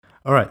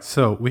All right,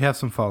 so we have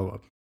some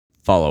follow-up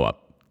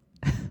Follow-up.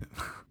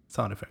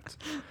 sound effects.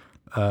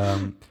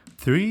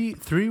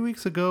 3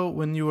 weeks ago,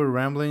 when you were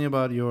rambling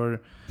about your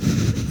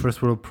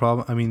first world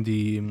problem, I mean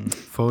the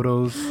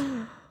photos,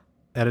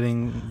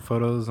 editing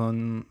photos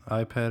on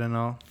iPad and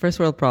all. First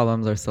world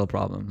problems are still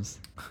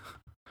problems.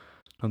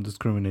 Don't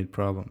discriminate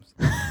problems.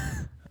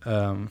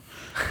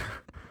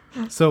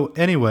 So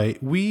anyway,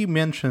 we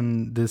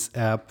mentioned this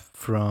app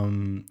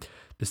from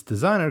this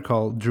designer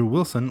called Drew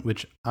Wilson,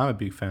 which I'm a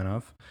big fan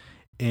of.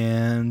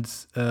 And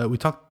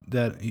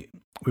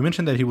we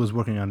mentioned that he was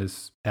working on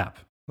this app,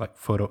 like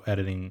photo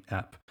editing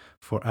app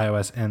for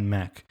iOS and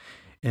Mac.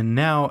 And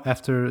now,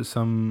 after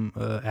some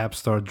App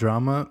Store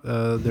drama,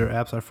 their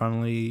apps are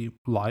finally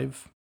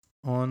live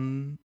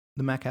on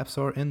the Mac App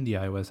Store and the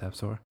iOS App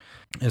Store.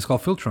 And it's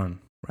called Filtron,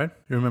 right?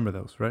 You remember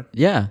those, right?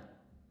 Yeah.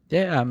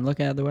 Yeah, I'm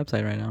looking at the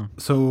website right now.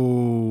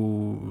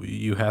 So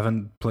you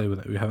haven't played with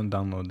it? You haven't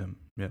downloaded them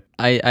yet?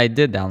 I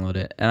did download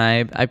it,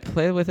 and I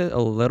played with it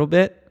a little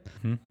bit,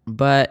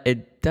 but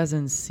it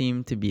doesn't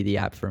seem to be the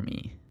app for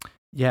me.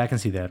 Yeah, I can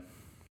see that.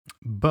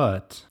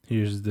 But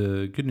here's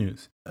the good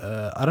news.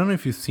 I don't know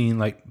if you've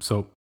seen,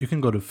 so you can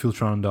go to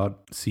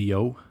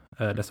filtron.co.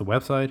 That's a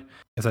website.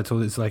 As I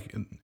told you,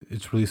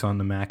 it's released on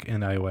the Mac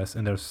and iOS,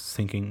 and they're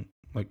syncing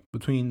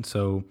between.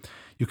 So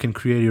you can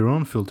create your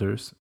own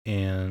filters,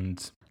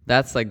 and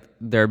that's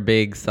their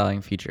big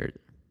selling feature.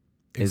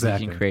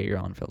 Exactly. You can create your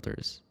own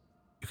filters.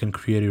 You can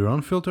create your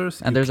own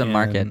filters, and there's a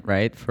market,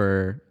 right,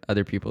 for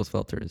other people's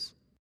filters.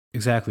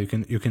 Exactly.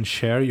 You can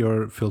share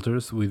your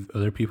filters with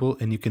other people,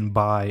 and you can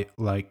buy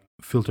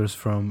filters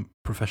from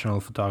professional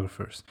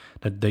photographers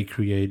that they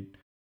create.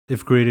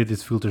 They've created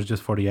these filters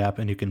just for the app,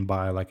 and you can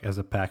buy as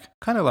a pack,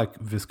 kind of like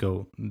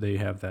VSCO. They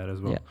have that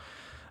as well.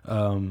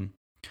 Yeah.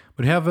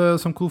 But you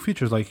have some cool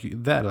features like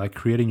that, like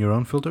creating your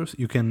own filters.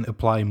 You can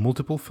apply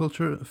multiple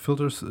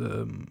filters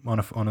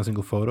on a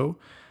single photo,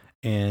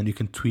 and you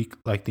can tweak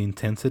the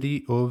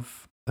intensity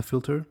of a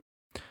filter.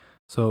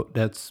 So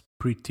that's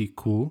pretty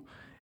cool.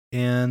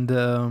 And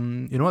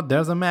you know what?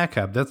 There's a Mac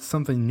app. That's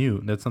something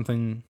new. That's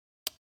something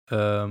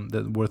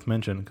that's worth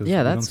mentioning because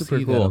that's we don't super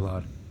see cool. that a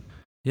lot.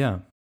 Yeah.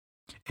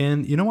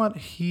 And you know what?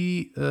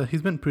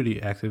 He's been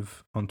pretty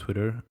active on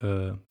Twitter.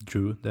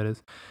 Drew, that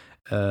is.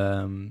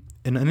 And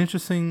an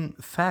interesting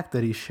fact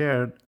that he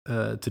shared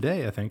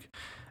today, I think,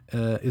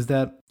 is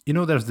that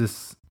there's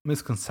this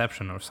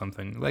misconception or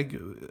something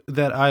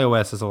that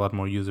iOS has a lot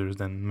more users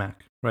than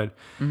Mac, right?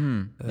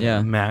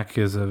 Yeah. Mac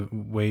is a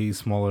way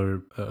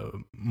smaller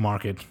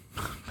market,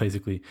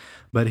 basically.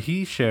 But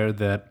he shared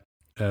that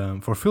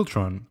for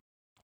Filtron,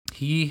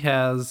 he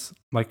has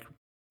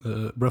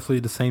roughly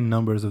the same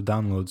numbers of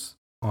downloads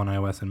on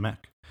iOS and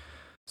Mac.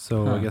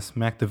 So I guess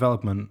Mac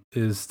development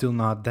is still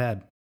not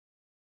dead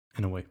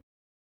in a way.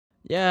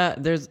 Yeah,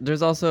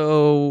 there's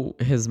also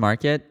his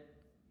market,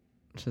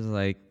 which is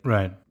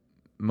right.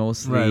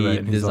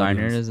 Mostly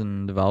designers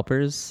and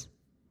developers.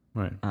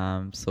 Right.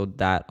 So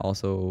that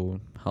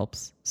also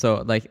helps.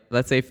 So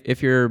let's say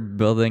if you're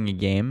building a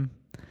game,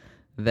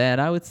 then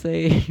I would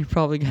say you're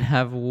probably going to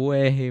have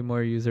way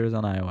more users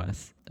on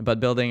iOS. But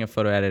building a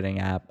photo editing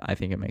app, I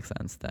think it makes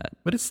sense that.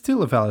 But it's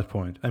still a valid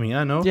point. I mean,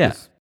 I know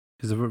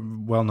he's a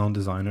well-known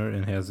designer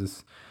and has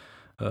this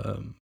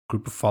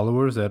group of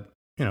followers that,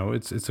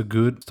 it's a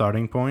good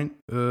starting point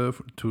to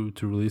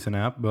release an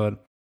app,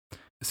 but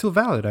it's still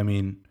valid. I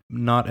mean,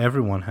 not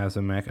everyone has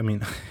a Mac. I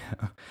mean,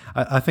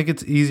 I think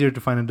it's easier to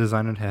find a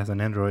designer that has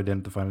an Android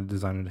than to find a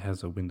designer that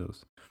has a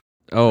Windows.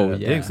 Oh,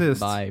 they exist,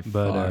 by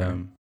but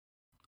far.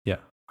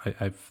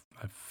 I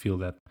feel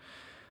that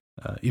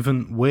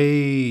even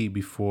way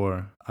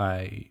before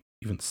I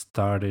even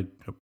started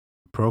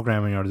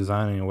programming or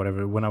designing or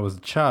whatever, when I was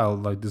a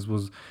child, this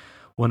was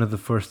one of the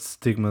first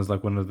stigmas,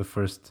 one of the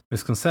first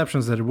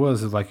misconceptions that it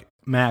was is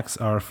Macs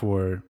are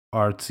for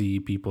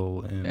artsy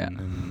people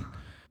and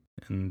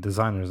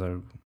designers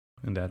are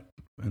in that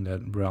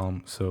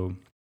realm. So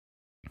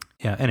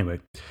yeah, anyway,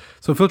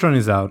 so Filtron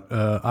is out.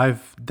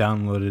 I've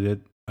downloaded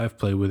it. I've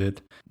played with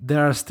it.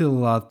 There are still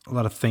a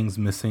lot of things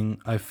missing.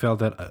 I felt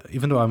that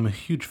even though I'm a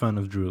huge fan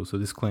of Drew, so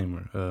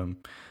disclaimer,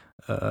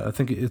 I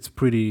think it's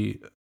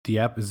pretty. The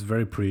app is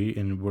very pretty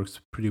and it works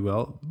pretty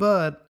well,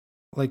 but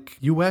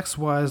UX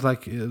wise,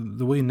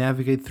 the way you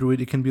navigate through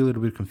it can be a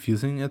little bit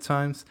confusing at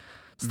times.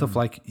 Stuff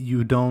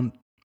you don't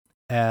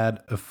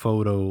add a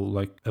photo,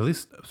 at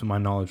least to my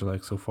knowledge,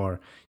 so far,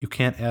 you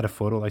can't add a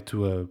photo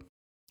to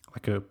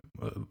a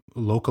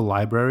local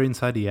library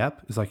inside the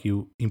app. It's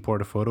you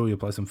import a photo, you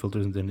apply some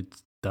filters, and then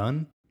it's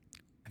done.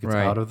 It's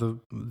out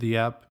of the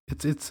app.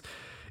 It's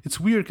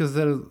weird because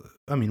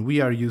we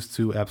are used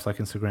to apps like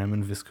Instagram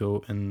and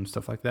VSCO and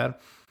stuff like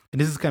that, and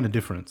this is kind of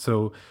different.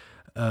 So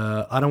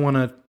I don't want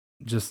to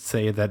just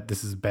say that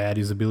this is bad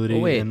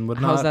usability and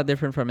whatnot. How's that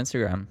different from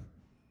Instagram?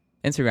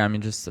 Instagram, you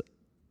just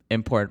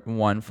import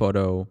one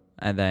photo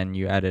and then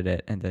you edit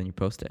it and then you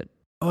post it.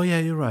 Oh yeah,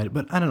 you're right.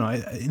 But I don't know.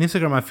 In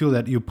Instagram, I feel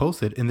that you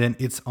post it and then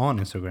it's on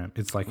Instagram.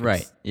 It's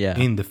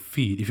in the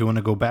feed. If you want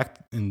to go back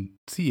and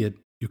see it,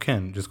 you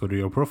can just go to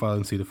your profile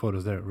and see the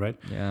photos there, right?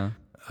 Yeah.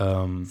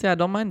 See, I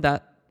don't mind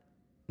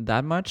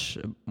that much.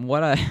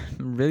 What I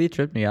really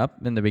tripped me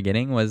up in the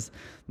beginning was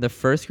the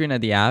first screen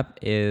of the app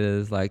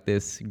is like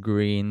this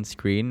green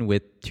screen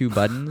with two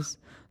buttons.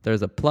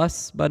 There's a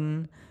plus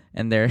button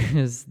and there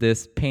is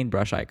this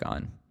paintbrush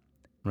icon.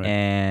 Right.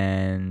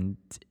 And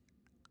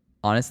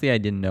honestly, I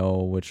didn't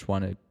know which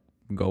one to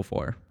go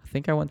for. I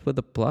think I went with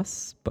the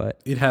plus,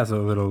 but It has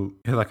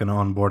like an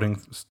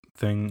onboarding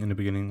thing in the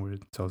beginning where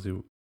it tells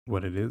you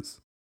what it is,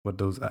 what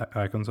those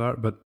icons are.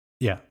 But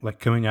yeah, like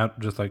coming out,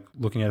 just like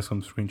looking at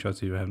some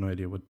screenshots, you have no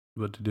idea what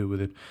to do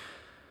with it.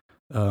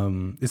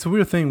 It's a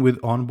weird thing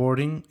with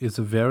onboarding. It's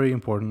a very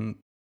important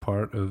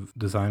part of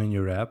designing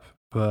your app,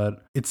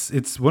 but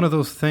it's one of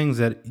those things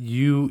that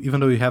even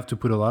though you have to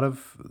put a lot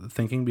of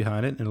thinking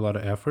behind it and a lot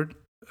of effort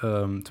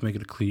to make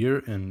it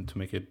clear and to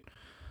make it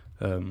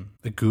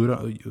a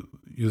good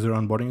user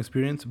onboarding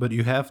experience, but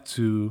you have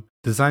to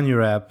design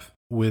your app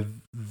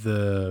with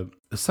the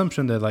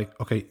assumption that, like,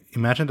 okay,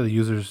 imagine that the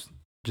users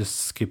just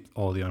skip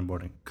all the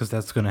onboarding, because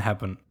that's going to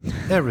happen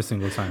every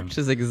single time. which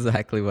is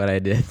exactly what I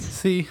did.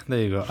 See, there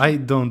you go. I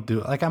don't do,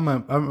 like, I'm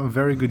a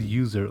very good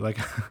user. Like,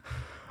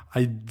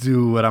 I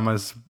do what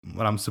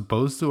I'm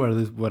supposed to, or at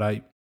least what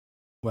I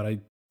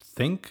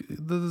think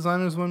the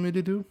designers want me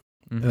to do.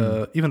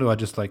 Even though I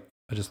just like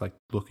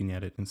looking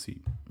at it and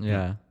see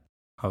Yeah.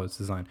 how it's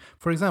designed.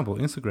 For example,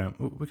 Instagram.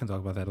 We can talk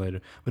about that later.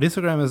 But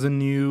Instagram has a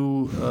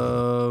new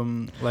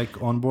like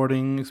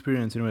onboarding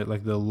experience,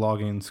 like the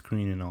login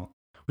screen and all,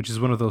 which is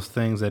one of those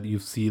things that you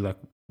see like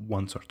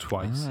once or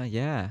twice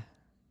Yeah.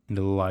 in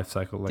the life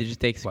cycle. Like, Did you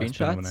take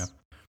lifespan of an screenshots?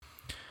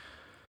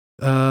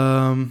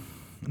 app.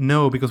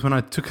 No, because when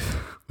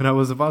I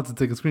was about to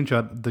take a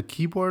screenshot, the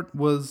keyboard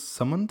was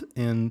summoned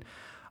and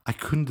I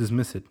couldn't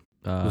dismiss it.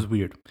 It was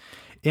weird.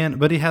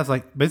 But it has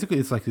basically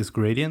it's like this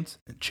gradient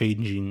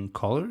changing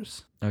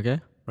colors,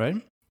 Okay.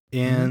 right?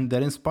 And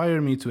that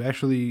inspired me to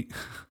actually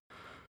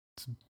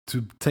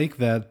to take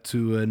that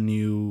to a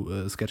new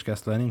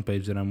Sketchcast landing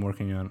page that I'm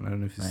working on. I don't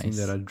know if you've seen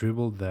that. I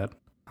dribbled that.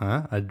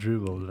 I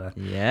dribbled that.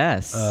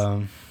 Yes.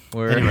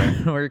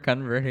 We're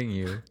converting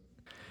you.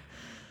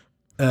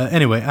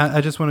 Anyway, I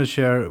just want to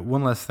share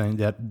one last thing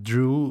that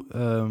Drew,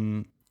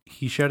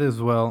 he shared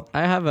as well.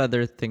 I have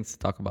other things to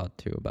talk about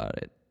too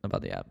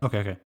about the app.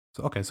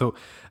 Okay. So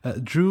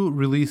Drew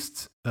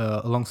released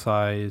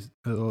alongside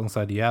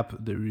the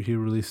app, he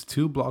released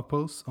 2 blog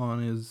posts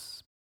on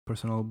his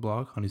personal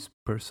blog, on his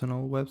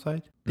personal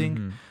website thing.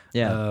 Mm-hmm.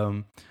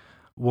 Yeah.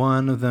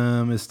 One of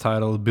them is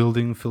titled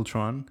 "Building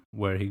Filtron,"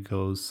 where he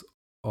goes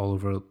all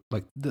over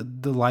like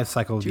the life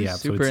cycle of the app.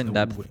 Super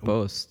in-depth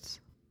posts.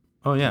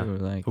 Oh yeah,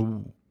 like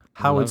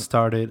how it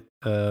started,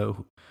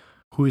 who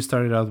he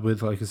started out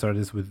with. Like he started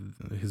this with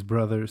his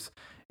brothers,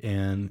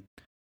 and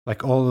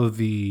like all of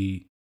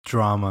the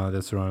drama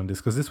that's surrounding this,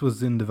 because this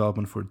was in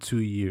development for 2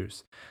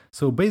 years.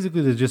 So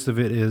basically, the gist of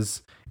it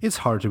is, it's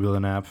hard to build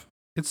an app.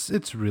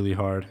 It's really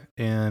hard,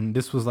 and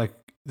this was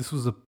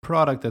a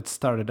product that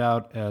started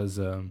out as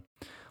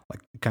like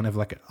kind of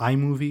like an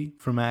iMovie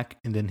for Mac,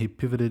 and then he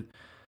pivoted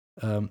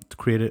to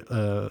create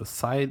a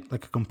side,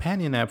 like a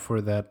companion app for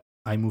that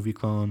iMovie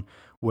clone,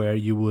 where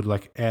you would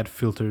like add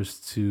filters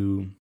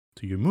to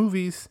your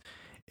movies,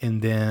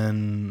 and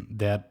then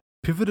that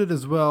pivoted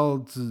as well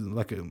to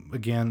like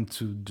again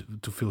to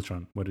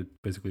Filtron, what it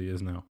basically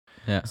is now.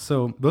 Yeah.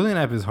 So building an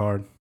app is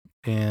hard,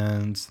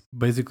 and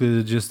basically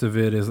the gist of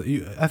it is,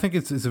 I think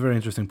it's a very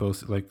interesting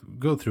post. Like,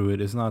 go through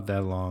it. It's not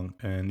that long,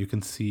 and you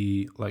can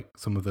see like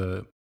some of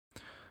the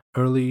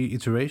early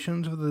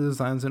iterations of the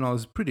designs and all.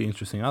 It's pretty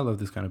interesting. I love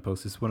this kind of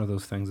post. It's one of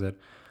those things that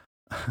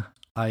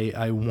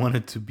I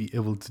wanted to be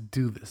able to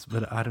do this,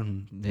 but I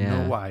don't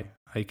know why.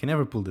 I can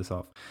never pull this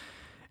off.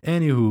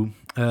 Anywho,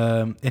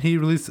 and he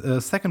released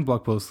a second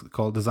blog post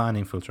called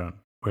Designing Filtron,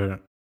 where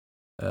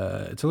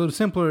it's a little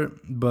simpler,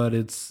 but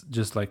it's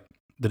just like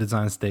the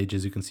design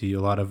stages. You can see a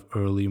lot of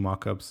early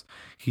mock-ups.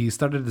 He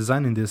started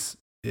designing this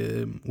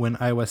when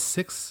iOS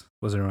 6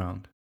 was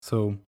around.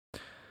 So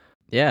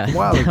yeah,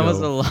 that was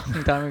a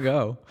long time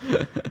ago.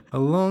 A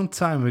long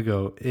time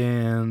ago.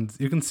 And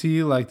you can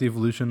see like the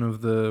evolution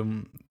of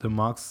the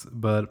mocks,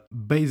 but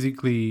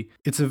basically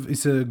it's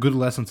a good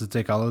lesson to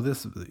take all of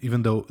this,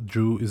 even though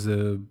Drew is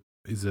a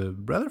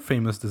rather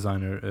famous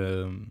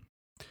designer.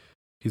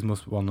 He's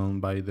most well known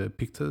by the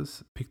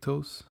Pictos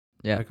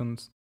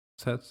icons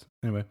sets.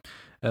 Anyway,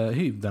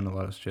 he's done a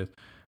lot of shit.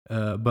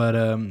 But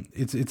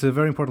it's a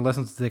very important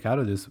lesson to take out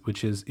of this,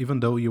 which is, even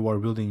though you are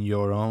building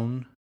your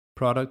own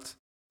product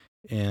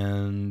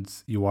and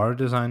you are a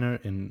designer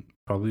and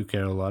probably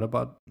care a lot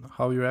about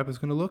how your app is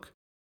going to look,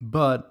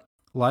 but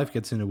life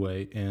gets in the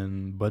way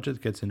and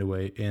budget gets in the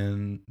way.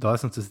 And the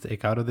lesson to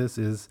take out of this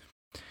is,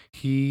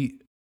 he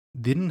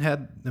didn't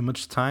have that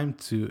much time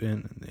to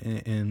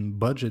and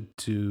budget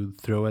to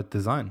throw at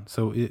design.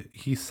 So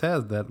he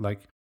says that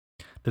like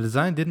the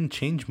design didn't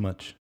change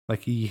much.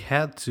 Like, he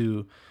had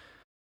to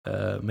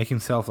make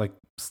himself like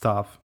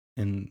stop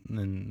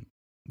and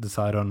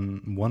decide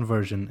on one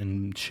version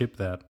and ship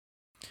that.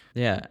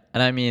 Yeah,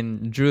 and I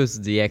mean, Drew's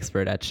the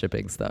expert at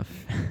shipping stuff.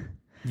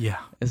 Yeah.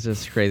 It's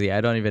just crazy.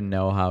 I don't even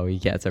know how he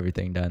gets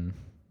everything done.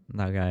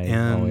 That guy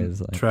And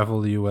always like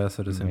travel the US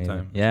at the same amazing.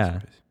 time. Yeah.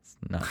 It's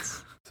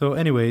nuts. So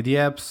anyway, the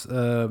apps,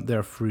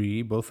 they're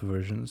free, both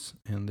versions,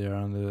 and they're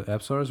on the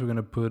app stores. We're going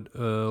to put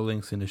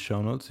links in the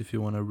show notes if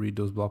you want to read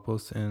those blog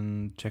posts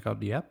and check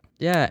out the app.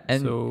 Yeah,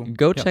 and So,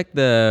 go yeah. check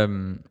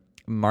the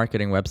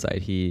marketing website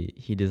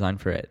he designed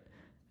for it.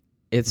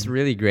 It's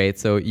really great.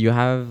 So you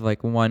have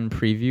like one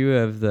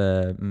preview of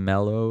the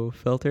mellow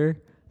filter,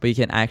 but you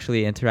can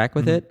actually interact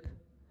with it.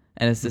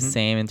 And it's the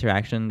same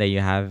interaction that you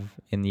have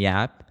in the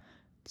app.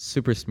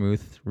 Super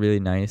smooth,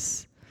 really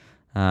nice.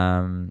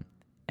 And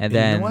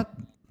then you know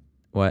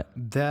what?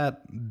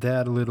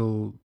 That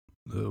little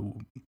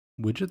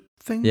widget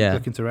thing, Yeah.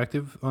 like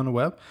interactive on the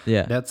web,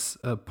 Yeah. that's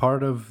a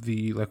part of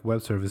the like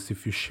web service.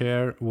 If you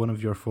share one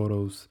of your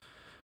photos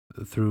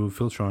through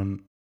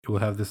Filtron, it will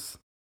have this,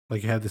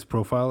 like you have this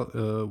profile,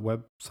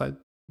 web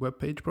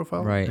page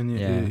profile, Right, and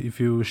yeah. if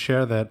you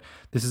share that,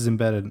 this is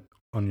embedded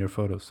on your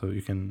photos, so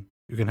you can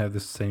have the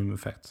same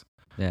effects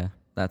Yeah,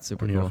 that's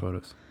super on your cool.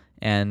 photos.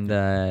 And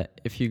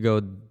if you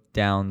go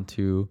down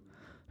to,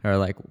 or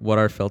like, what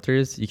are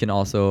filters? You can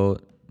also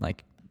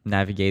like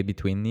navigate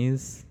between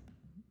these,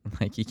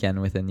 like you can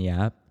within the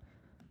app.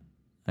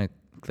 I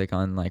click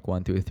on like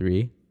 1, 2,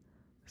 3.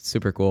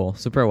 Super cool,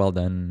 super well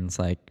done. It's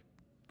like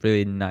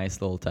really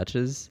nice little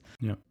touches.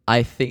 Yeah.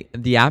 I think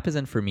the app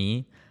isn't for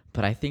me,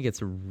 but I think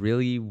it's a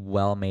really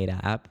well made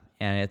app,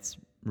 and it's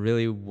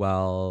really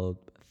well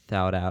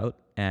thought out.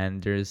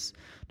 And there's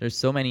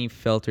so many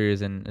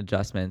filters and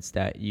adjustments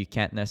that you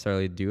can't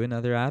necessarily do in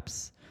other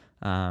apps.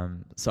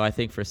 So I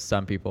think for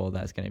some people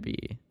that's gonna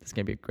be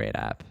a great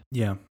app.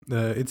 Yeah,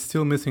 it's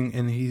still missing,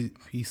 and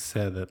he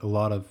said that a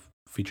lot of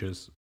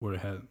features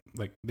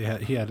he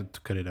had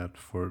to cut it out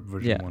for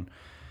version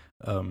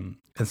 1,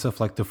 and stuff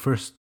like the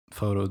first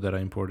photo that I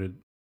imported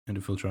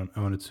into Filtron,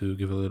 I wanted to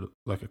give a little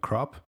like a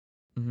crop,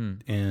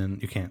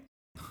 and you can't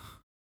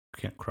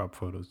crop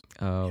photos.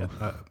 Oh,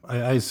 Yeah,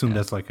 I assume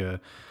that's like a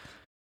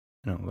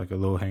like a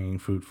low hanging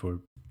fruit for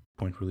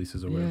point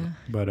releases or whatever.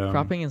 But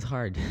cropping is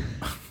hard.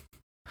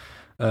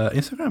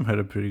 Instagram had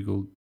a pretty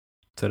cool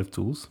set of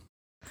tools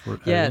for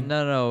editing.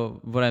 No.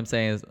 What I'm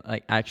saying is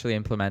like actually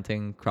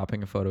implementing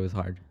cropping a photo is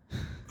hard.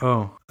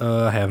 Oh,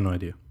 I have no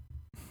idea,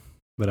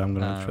 but I'm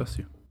gonna trust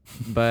you.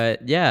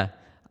 But yeah,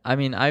 I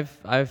mean,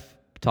 I've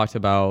talked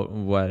about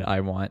what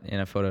I want in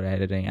a photo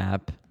editing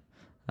app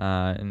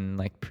in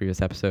like previous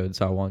episodes,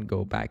 so I won't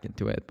go back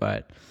into it.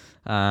 But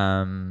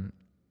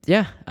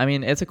yeah, I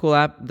mean, it's a cool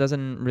app.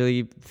 Doesn't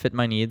really fit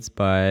my needs,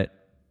 but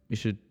you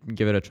should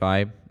give it a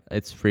try.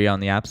 It's free on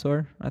the App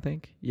Store, I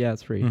think. Yeah,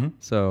 it's free.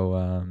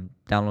 So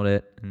download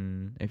it,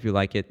 and if you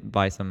like it,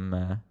 buy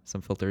some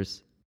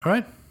filters. All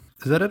right,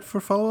 is that it for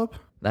follow up?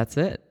 That's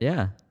it.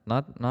 Yeah,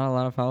 not a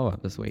lot of follow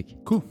up this week.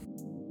 Cool.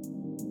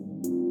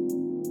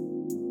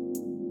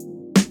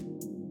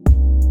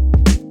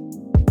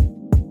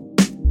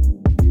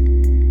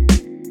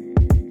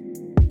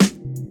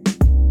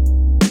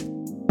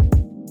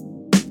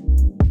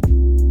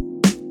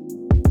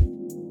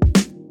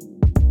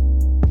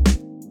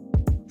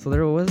 So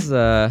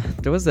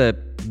there was a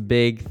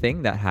big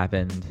thing that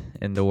happened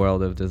in the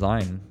world of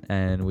design,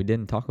 and we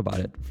didn't talk about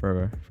it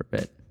for a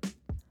bit.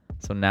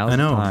 So now's the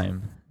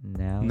time.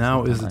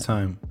 Now is the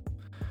time.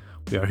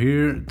 We are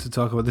here to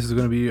talk about. This is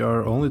going to be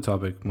our only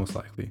topic, most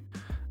likely.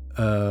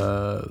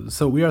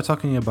 So we are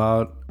talking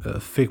about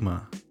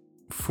Figma.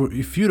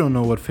 If you don't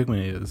know what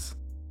Figma is,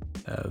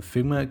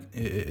 Figma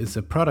is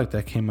a product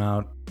that came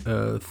out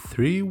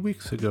 3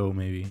 weeks ago,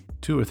 maybe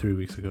 2 or 3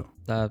 weeks ago.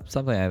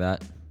 Something like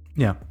that.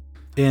 Yeah.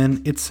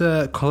 And it's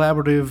a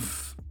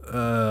collaborative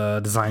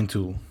design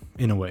tool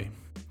in a way.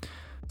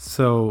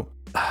 So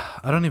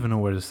I don't even know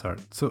where to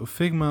start. So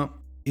Figma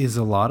is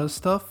a lot of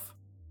stuff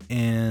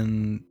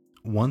and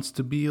wants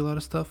to be a lot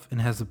of stuff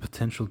and has the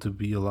potential to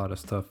be a lot of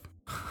stuff.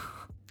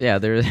 Yeah,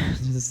 there's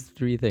just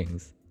 3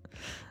 things.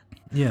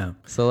 Yeah.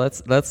 So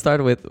let's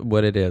start with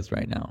what it is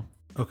right now.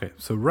 Okay.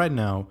 So right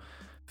now,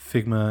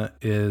 Figma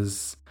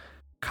is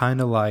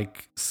kind of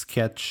like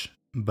Sketch,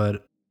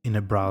 but in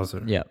a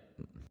browser. Yeah.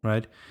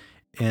 Right?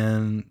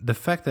 And the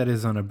fact that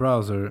it's on a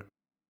browser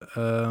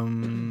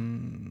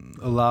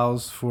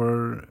allows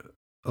for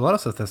a lot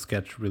of stuff that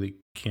Sketch really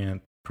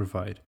can't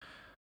provide.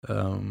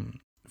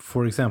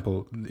 For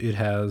example, it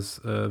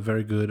has a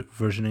very good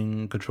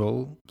versioning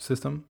control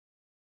system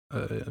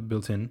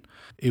built in.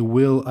 It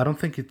will, I don't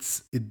think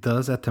it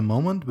does at the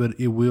moment, but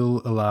it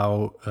will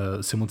allow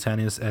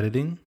simultaneous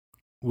editing,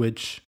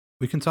 which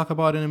we can talk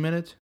about in a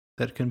minute.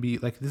 That can be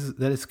like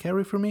that is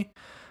scary for me,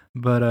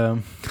 but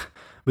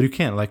but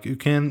you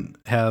can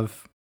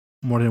have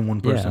more than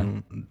one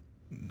person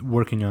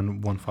working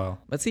on one file.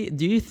 Let's see.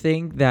 Do you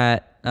think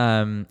that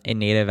a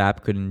native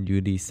app couldn't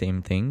do these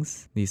same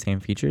things, these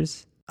same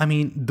features? I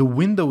mean, the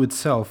window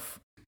itself,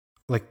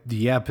 like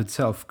the app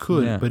itself,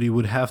 could, but it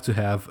would have to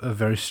have a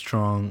very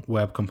strong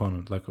web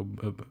component, like a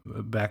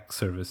back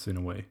service in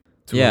a way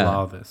to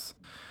allow this.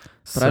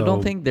 But I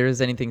don't think there's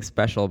anything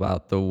special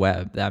about the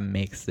web that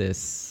makes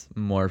this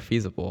more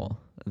feasible.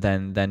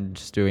 than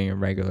just doing a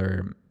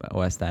regular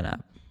OS 10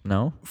 app.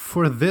 No?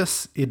 For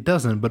this, it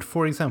doesn't. But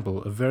for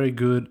example, a very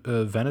good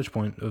vantage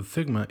point of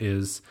Figma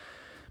is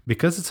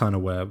because it's on a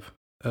web,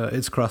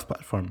 it's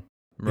cross-platform.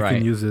 You Right.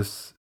 can use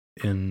this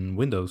in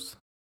Windows.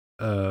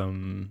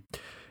 And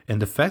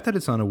the fact that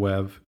it's on a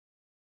web,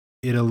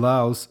 it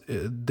allows,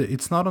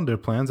 it's not on their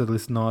plans, at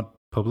least not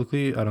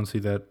publicly. I don't see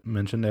that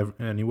mentioned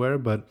anywhere.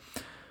 But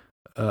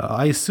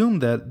I assume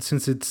that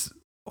since it's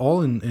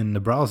all in the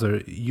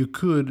browser, you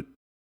could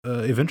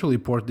eventually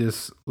port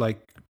this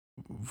like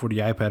for the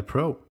iPad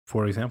Pro,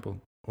 for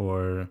example.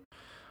 Or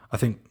I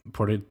think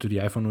port it to the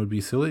iPhone would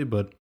be silly,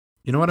 but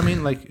you know what I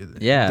mean? Like,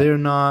 Yeah. they're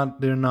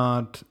not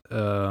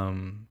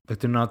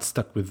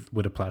stuck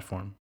with a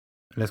platform.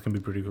 And that can be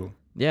pretty cool.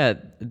 Yeah,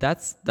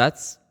 that's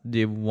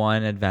the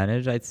one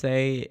advantage I'd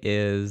say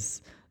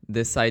is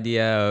this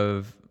idea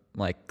of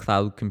like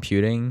cloud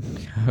computing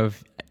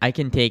of I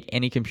can take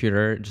any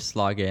computer, just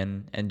log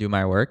in and do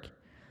my work.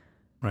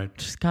 Right.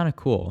 Which is kind of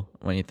cool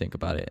when you think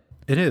about it.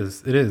 It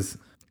is.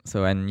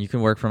 So, and you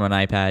can work from an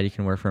iPad, you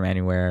can work from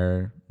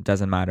anywhere,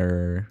 doesn't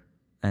matter.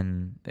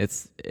 And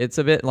it's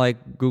a bit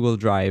like Google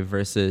Drive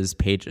versus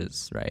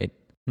Pages, right?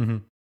 Mm-hmm.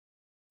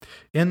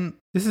 And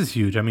this is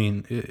huge. I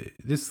mean,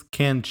 this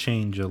can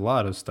change a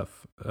lot of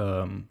stuff.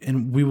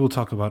 And we will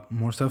talk about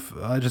more stuff.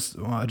 I just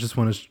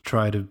want to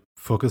try to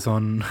focus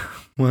on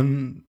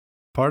one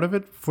part of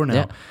it for now.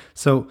 Yeah.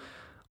 So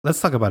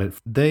let's talk about it.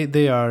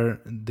 They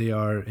are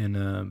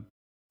in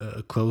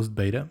a closed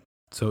beta.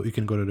 So you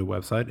can go to the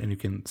website and you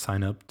can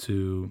sign up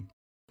to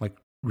like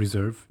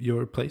reserve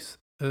your place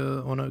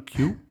on a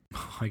queue,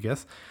 I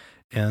guess.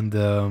 And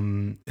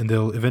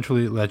they'll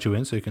eventually let you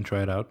in so you can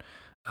try it out.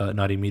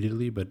 Not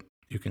immediately, but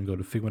you can go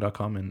to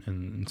figma.com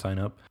and sign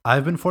up.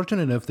 I've been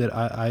fortunate enough that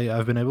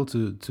I've been able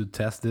to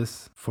test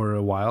this for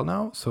a while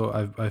now. So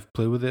I've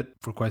played with it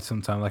for quite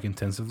some time, like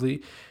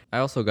intensively. I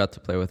also got to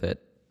play with it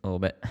a little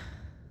bit.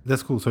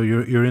 That's cool. So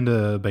you're in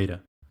the beta.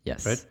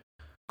 Yes. Right?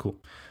 Cool.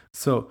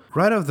 So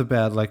right off the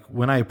bat, like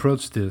when I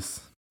approached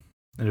this,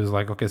 it was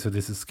like, okay, so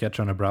this is Sketch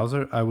on a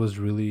browser. I was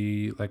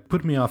really like,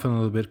 put me off a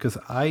little bit because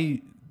I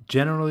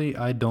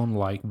don't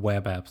like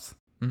web apps.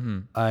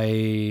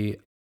 Mm-hmm.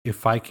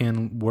 If I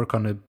can work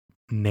on a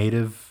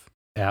native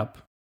app,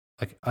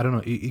 like, I don't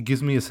know, it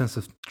gives me a sense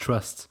of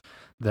trust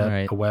that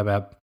Right. a web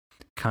app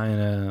kind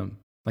of,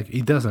 like,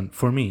 it doesn't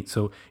for me.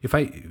 So if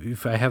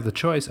I have the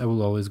choice, I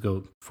will always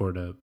go for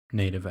the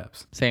native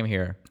apps. Same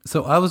here.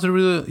 So I was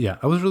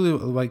really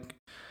like,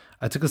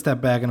 I took a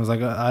step back and I was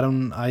like,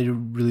 I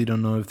really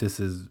don't know if this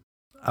is,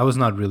 I was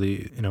not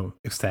really,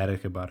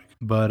 ecstatic about it.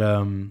 But,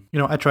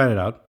 I tried it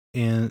out.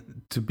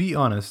 And to be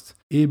honest,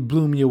 it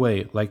blew me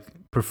away, like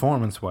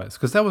performance-wise.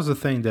 Because that was the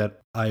thing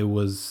that I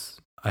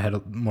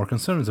had more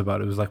concerns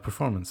about. It was like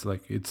performance.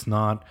 Like, it's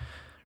not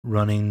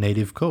running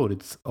native code.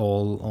 It's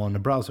all on a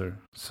browser.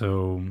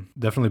 So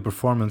definitely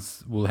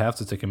performance will have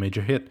to take a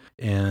major hit.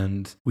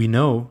 And we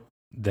know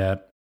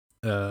that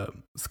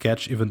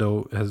Sketch, even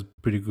though it has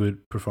pretty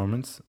good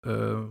performance,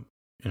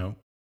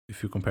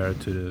 if you compare it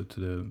to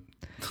the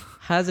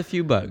Has a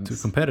few bugs. to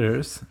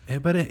competitors,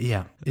 but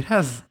it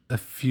has a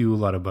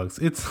lot of bugs.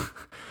 It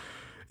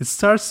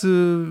starts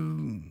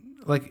to,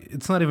 like,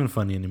 it's not even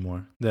funny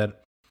anymore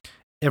that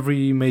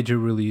every major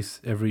release,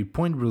 every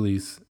point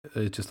release,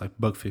 it's just like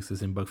bug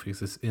fixes.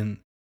 And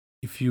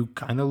if you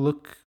kind of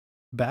look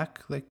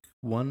back like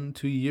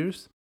 1-2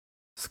 years,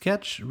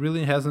 Sketch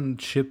really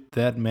hasn't shipped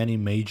that many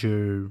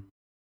major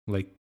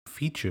like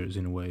features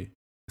in a way.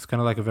 It's kind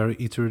of like a very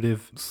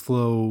iterative,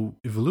 slow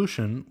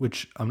evolution,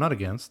 which I'm not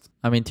against.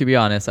 I mean, to be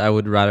honest, I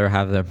would rather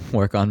have them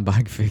work on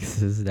bug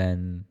fixes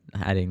than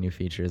adding new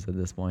features at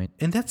this point.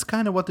 And that's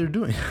kind of what they're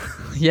doing.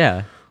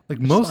 Yeah. Like,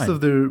 It's most fine.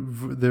 of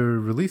their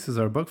releases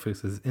are bug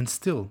fixes, and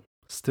still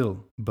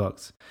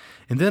bugs.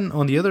 And then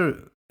on the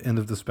other end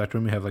of the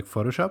spectrum, you have like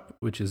Photoshop,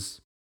 which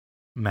is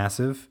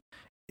massive.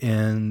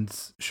 And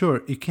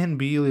sure, it can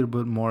be a little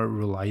bit more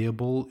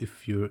reliable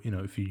if you're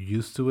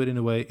used to it in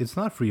a way. It's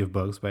not free of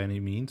bugs by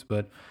any means,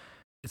 but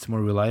it's more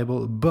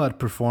reliable. But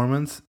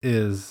performance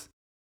is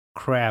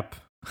crap.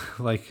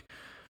 Like,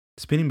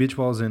 spinning beach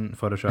balls in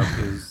Photoshop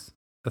is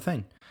a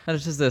thing. And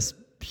it's just this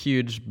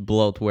huge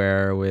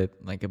bloatware with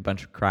like a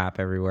bunch of crap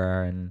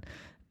everywhere, and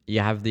you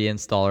have the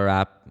installer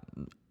app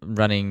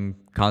running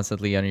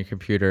constantly on your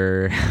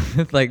computer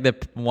with like the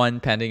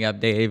one pending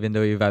update, even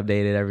though you've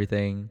updated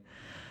everything.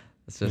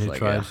 It's just And you like,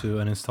 try to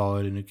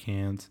uninstall it and you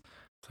can't.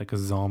 It's like a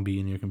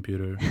zombie in your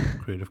computer,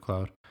 Creative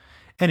Cloud.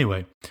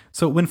 Anyway,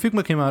 so when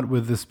Figma came out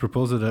with this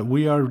proposal that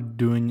we are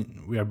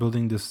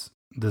building this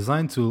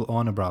design tool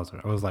on a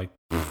browser, I was like,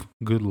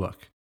 good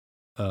luck.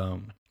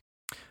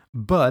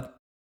 But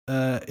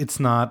it's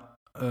not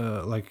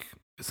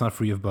it's not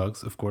free of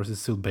bugs. Of course,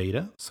 it's still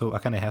beta, so I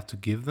kind of have to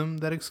give them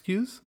that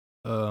excuse.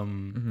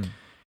 And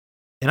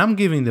I'm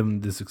giving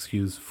them this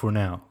excuse for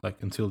now, like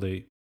until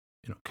they,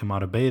 come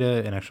out of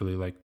beta and actually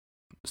like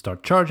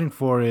start charging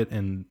for it,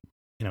 and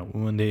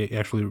when they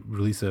actually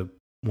release a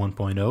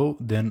 1.0,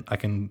 then I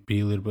can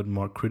be a little bit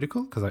more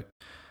critical, because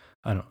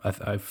I don't know.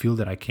 I feel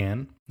that I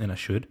can and I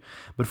should.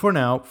 But for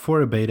now,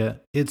 for a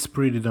beta, it's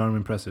pretty darn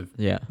impressive.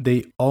 Yeah.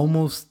 They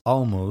almost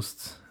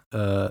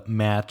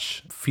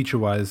match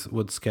feature-wise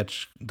what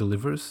Sketch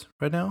delivers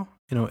right now.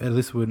 At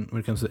least when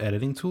it comes to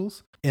editing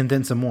tools, and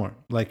then some more.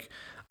 Like,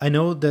 I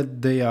know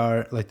that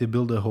they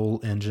build a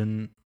whole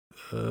engine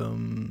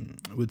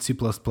with C++,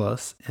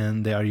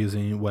 and they are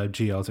using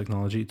WebGL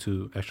technology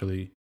to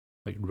actually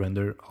like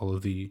render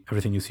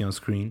everything you see on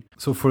screen.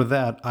 So for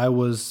that, I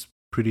was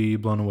pretty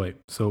blown away.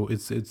 So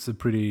it's a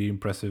pretty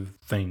impressive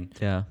thing.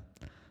 Yeah.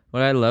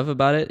 What I love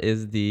about it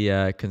is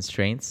the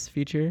constraints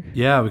feature.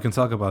 Yeah, we can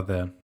talk about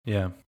that.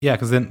 Yeah,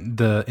 because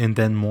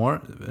then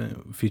more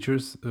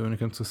features when it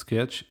comes to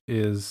Sketch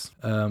is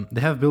they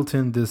have built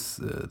in this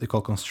they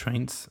call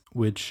constraints,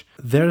 which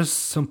there's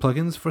some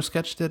plugins for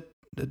Sketch that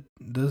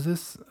does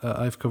this.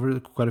 I've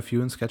covered quite a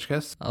few in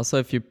Sketchcast. Also,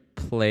 if you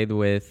played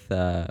with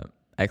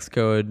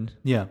Xcode,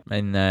 yeah,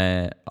 and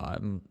not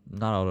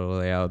auto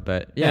layout,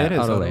 but it is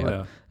auto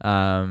layout.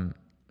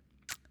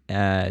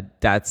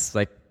 That's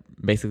like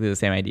basically the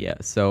same idea.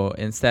 So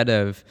instead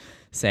of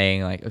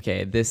saying like,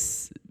 okay,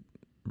 this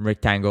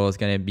rectangle is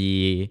going to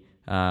be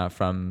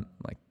from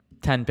like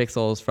 10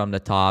 pixels from the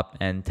top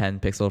and 10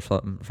 pixels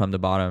from the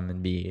bottom,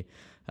 and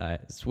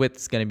its width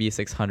is going to be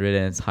 600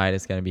 and its height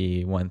is going to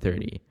be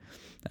 130.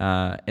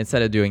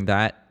 Instead of doing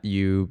that,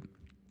 you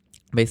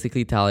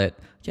basically tell it,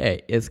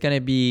 okay, it's going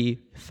to be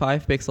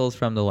 5 pixels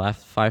from the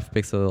left, 5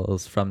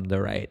 pixels from the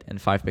right,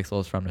 and 5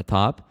 pixels from the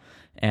top,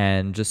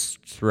 and just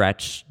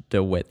stretch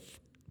the width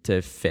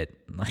to fit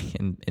like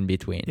in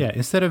between. Yeah,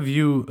 instead of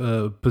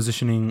you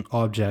positioning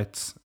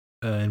objects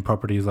and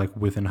properties like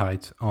width and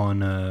height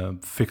on a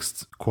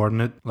fixed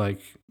coordinate,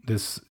 like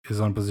this is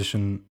on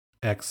position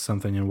X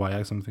something and Y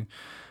X something,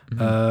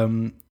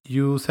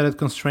 you set it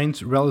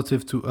constraints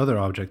relative to other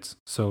objects.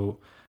 So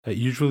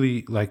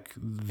usually like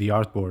the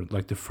artboard,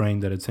 like the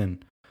frame that it's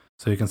in.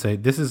 So you can say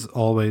this is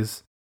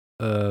always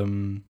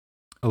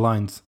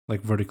aligned,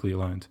 like vertically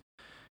aligned.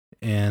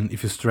 And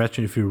if you stretch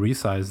and if you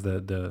resize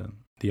the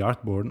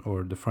artboard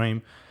or the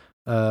frame,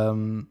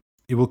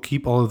 it will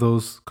keep all of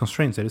those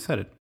constraints that you set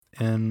it.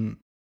 And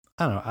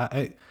I don't know,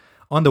 I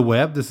on the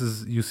web,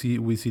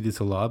 we see this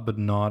a lot, but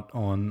not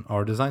on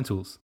our design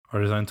tools.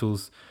 Our design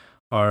tools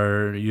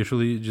are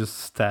usually just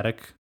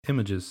static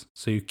images,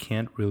 so you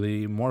can't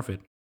really morph it.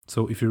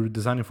 So if you're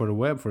designing for the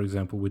web, for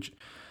example,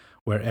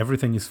 where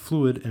everything is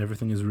fluid and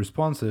everything is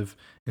responsive,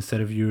 instead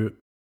of you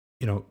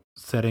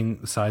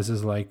setting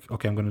sizes like,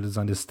 okay, I'm going to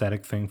design this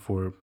static thing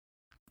for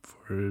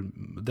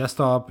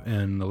desktop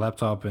and a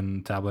laptop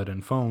and tablet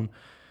and phone,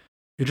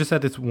 you just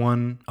set this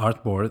one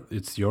artboard,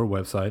 it's your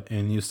website,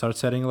 and you start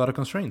setting a lot of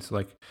constraints.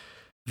 Like,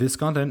 this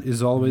content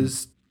is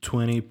always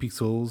 20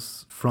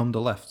 pixels from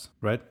the left,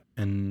 right?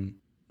 And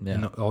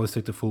always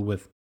take the full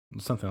width,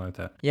 something like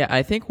that. Yeah,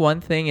 I think one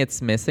thing it's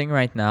missing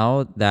right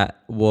now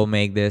that will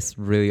make this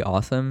really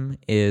awesome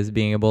is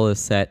being able to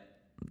set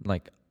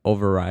like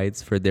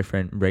overrides for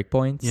different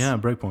breakpoints. Yeah,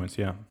 breakpoints,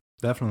 yeah,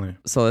 definitely.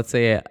 So let's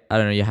say, I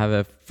don't know, you have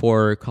a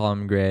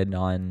 4-column grid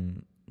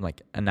on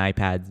like an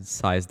iPad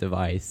size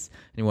device,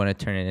 and you want to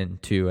turn it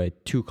into a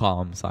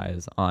 2-column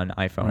size on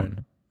iPhone.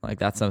 Right. Like,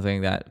 that's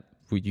something that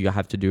you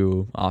have to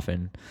do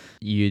often.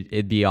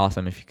 It'd be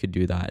awesome if you could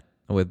do that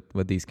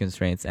with these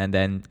constraints, and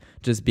then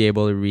just be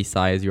able to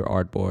resize your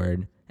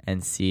artboard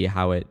and see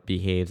how it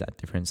behaves at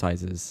different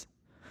sizes.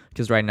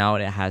 Because right now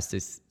it has to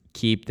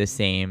keep the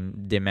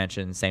same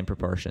dimension, same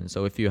proportion.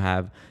 So if you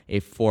have a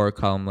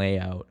 4-column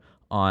layout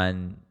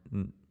on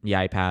the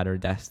iPad or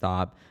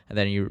desktop, and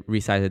then you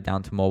resize it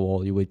down to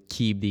mobile, you would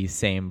keep these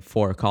same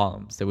 4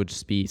 columns. They would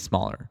just be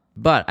smaller.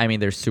 But I mean,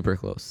 they're super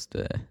close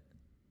to.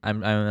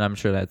 I'm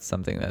sure that's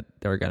something that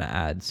they're gonna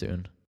add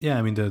soon. Yeah,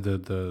 I mean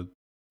the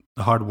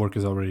hard work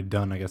is already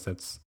done. I guess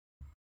that's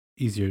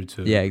easier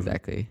to. Yeah,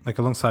 exactly. Like,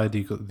 alongside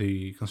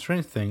the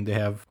constraint thing, they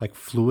have like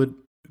fluid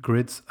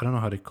grids. I don't know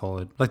how they call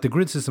it. Like, the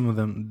grid system of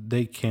them,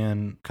 they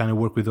can kind of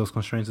work with those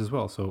constraints as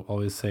well. So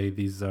always say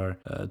these are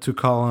 2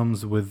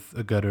 columns with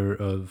a gutter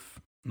of,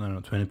 I don't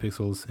know, 20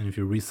 pixels, and if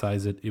you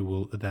resize it, it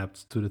will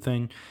adapt to the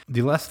thing.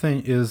 The last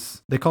thing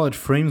is they call it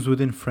frames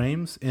within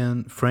frames,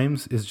 and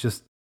frames is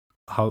just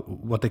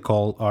what they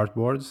call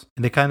artboards,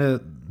 and they kind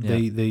of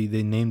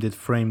they named it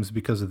frames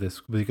because of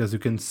this, because you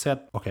can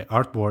set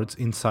artboards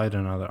inside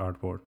another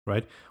artboard,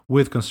 right,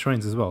 with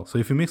constraints as well. So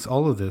if you mix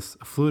all of this,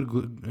 a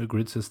fluid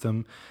grid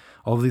system,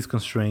 all of these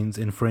constraints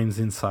in frames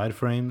inside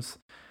frames,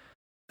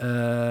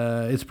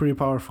 it's pretty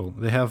powerful.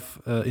 They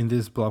have in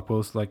this blog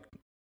post like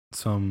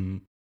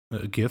some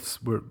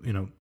GIFs where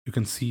you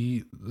can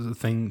see the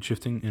thing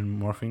shifting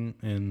and morphing,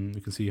 and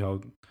you can see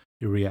how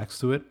it reacts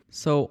to it.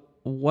 So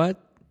what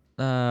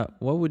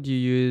would you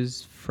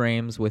use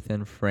frames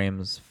within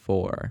frames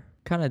for?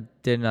 Kind of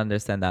didn't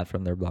understand that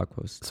from their blog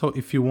post. So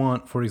if you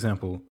want, for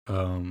example,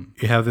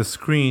 you have this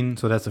screen,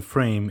 so that's a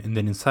frame, and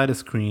then inside a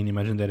screen,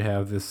 imagine that you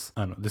have this,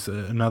 I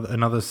don't know,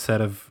 another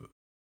set of,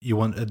 you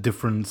want a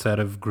different set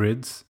of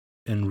grids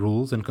and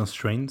rules and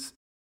constraints,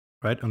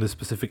 right, on this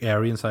specific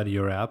area inside of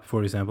your app,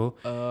 for example.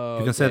 Oh,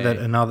 you can set that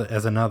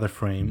another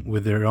frame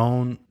with their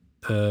own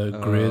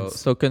grids.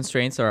 So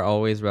constraints are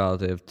always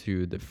relative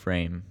to the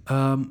frame.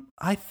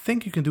 I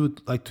think you can do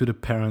it like to the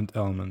parent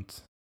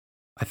element.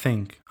 I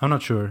think. I'm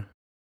not sure,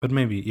 but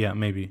maybe. Yeah,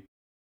 maybe.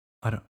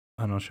 I'm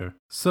not sure.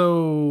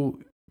 So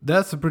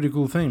that's a pretty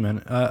cool thing,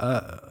 man.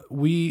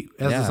 We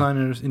as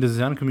designers in the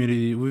design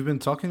community, we've been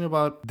talking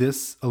about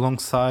this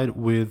alongside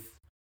with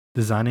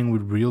designing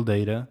with real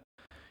data.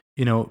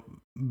 You know,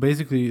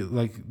 basically,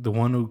 like the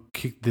one who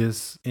kicked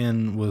this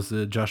in was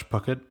Josh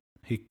Puckett.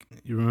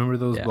 You remember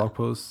those blog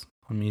posts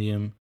on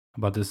Medium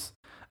about this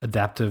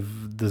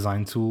adaptive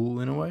design tool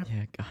in a way?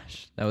 Yeah,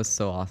 gosh, that was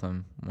so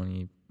awesome when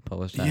he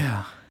published that.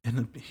 Yeah,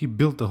 and he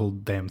built the whole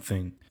damn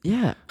thing.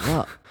 Yeah,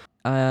 well,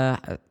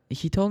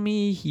 he told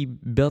me he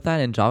built that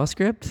in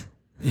JavaScript.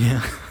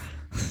 Yeah.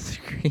 It's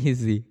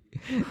crazy.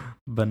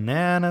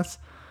 Bananas.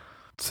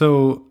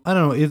 So I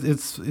don't know.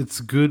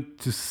 It's good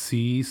to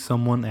see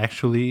someone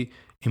actually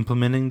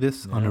implementing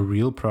this on a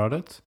real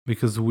product,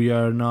 because we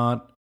are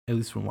not, at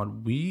least from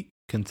what we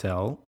can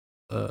tell,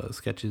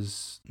 Sketch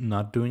is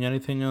not doing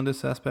anything on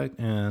this aspect,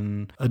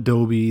 and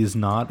Adobe is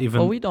not even.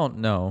 Well, we don't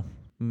know.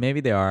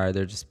 Maybe they are.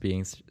 They're just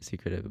being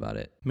secretive about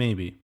it.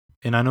 Maybe.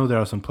 And I know there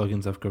are some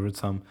plugins. I've covered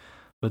some,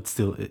 but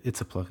still,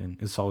 it's a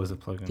plugin. It's always a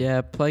plugin.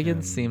 Yeah,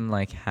 plugins seem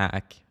like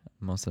hack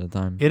most of the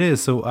time. It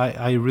is. So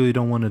I really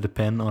don't want to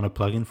depend on a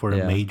plugin for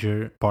a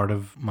major part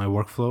of my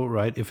workflow,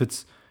 right? If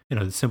it's,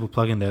 the simple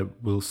plugin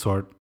that will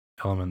sort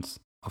elements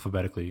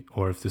alphabetically,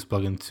 or if this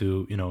plugin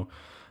to,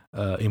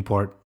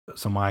 import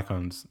some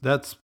icons,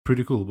 that's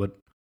pretty cool. But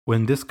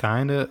when this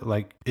kind of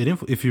like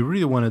if you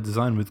really want to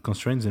design with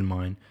constraints in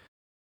mind,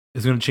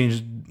 it's going to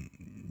change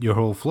your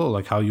whole flow,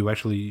 like how you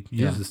actually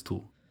use this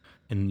tool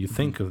and you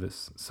think of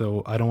this.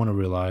 So I don't want to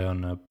rely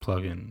on a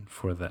plugin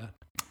for that.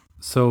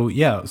 So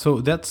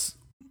that's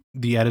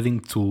the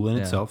editing tool in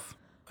itself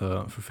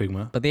for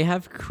Figma. But they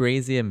have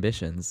crazy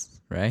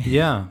ambitions, right?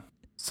 Yeah.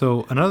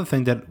 So another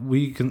thing that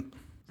we can...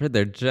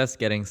 They're just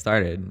getting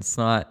started. It's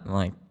not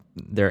like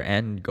their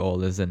end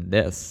goal isn't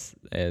this.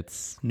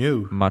 It's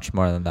much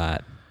more than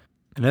that.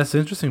 And that's the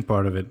interesting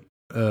part of it,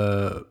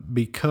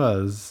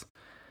 because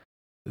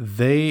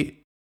they,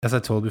 as I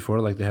told before,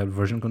 like they have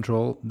version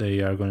control. They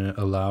are going to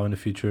allow in the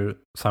future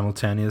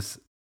simultaneous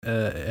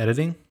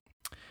editing.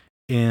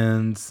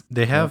 And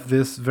they have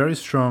this very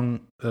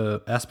strong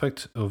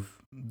aspect of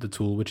the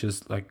tool, which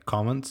is like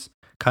comments,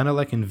 kind of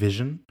like in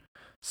Vision.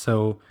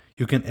 So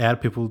you can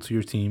add people to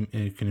your team,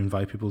 and you can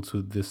invite people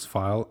to this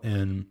file,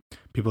 and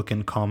people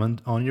can comment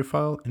on your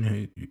file.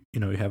 And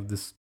you have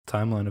this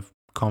timeline of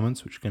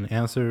comments which you can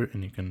answer,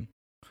 and you can...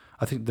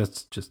 I think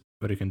that's just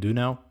what you can do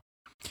now.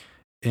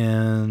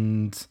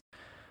 And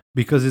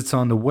because it's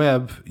on the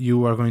web,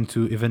 you are going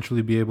to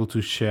eventually be able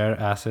to share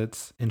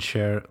assets and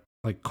share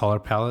like color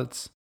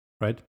palettes,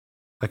 right?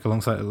 Like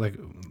alongside, like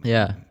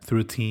through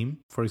a team,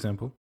 for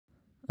example.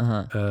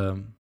 That's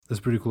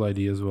a pretty cool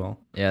idea as well.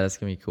 Yeah, that's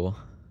gonna be cool.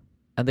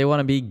 And they want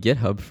to be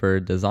GitHub for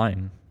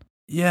design.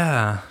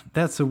 Yeah,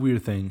 that's a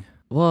weird thing.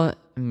 Well,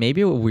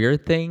 maybe a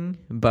weird thing,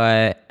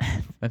 but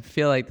I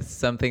feel like it's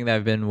something that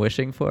I've been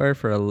wishing for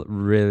a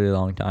really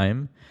long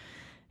time,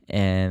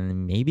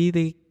 and maybe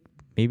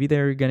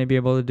they're gonna be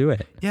able to do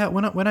it. Yeah,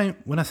 when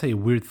I say a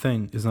weird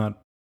thing, it's not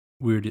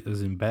weird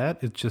as in bad.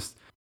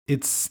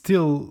 It's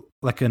still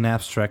like an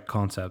abstract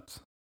concept.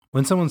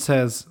 When someone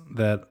says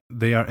that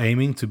they are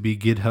aiming to be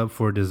GitHub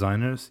for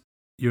designers,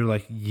 you're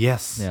like,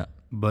 yes,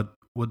 but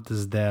what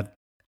does that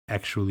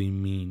actually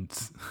mean?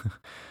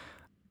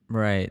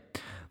 Right.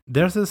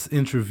 There's this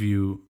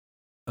interview,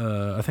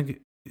 I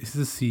think it's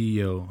the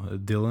CEO,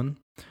 Dylan.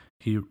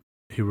 He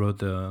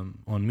wrote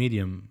on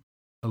Medium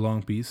a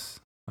long piece,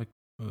 like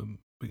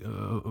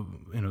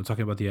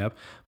talking about the app.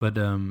 But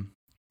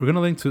we're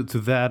gonna link to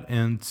that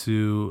and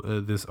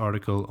to this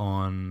article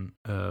on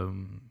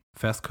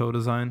fast code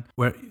design,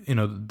 where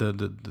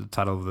the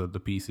title of the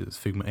piece is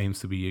Figma aims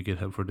to be a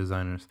GitHub for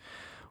designers,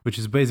 which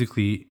is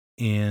basically,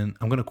 and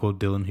I'm gonna quote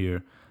Dylan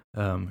here.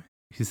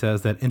 He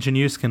says that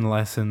engineers can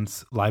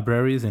license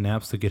libraries and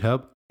apps to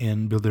GitHub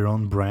and build their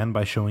own brand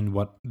by showing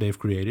what they've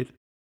created.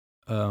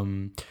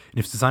 And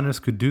if designers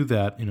could do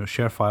that,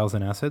 share files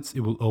and assets, it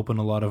will open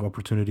a lot of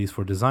opportunities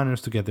for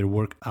designers to get their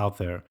work out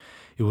there.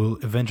 It will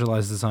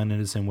evangelize design in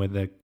the same way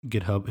that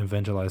GitHub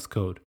evangelized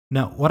code.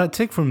 Now, what I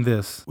take from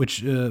this,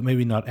 which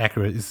maybe not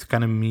accurate, is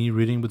kind of me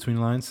reading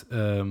between lines.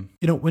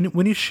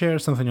 When you share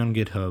something on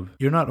GitHub,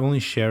 you're not only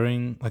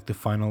sharing like the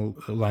final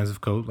lines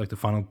of code, like the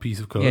final piece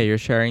of code. Yeah, you're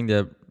sharing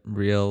the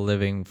real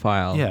living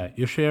file. Yeah,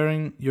 you're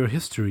sharing your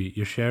history.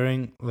 You're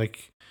sharing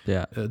like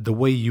the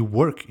way you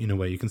work in a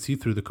way. You can see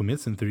through the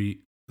commits and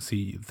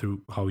see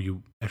through how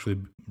you actually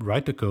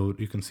write the code.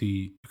 You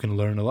can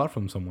learn a lot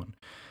from someone.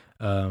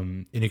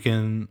 And you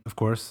can, of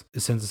course,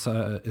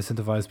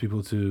 incentivize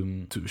people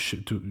to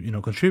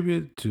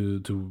contribute,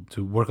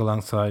 to work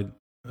alongside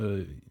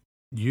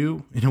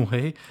you in a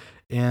way.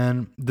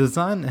 And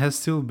design has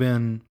still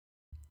been,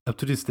 up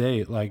to this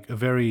day, like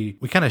we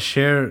kind of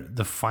share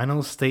the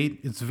final state.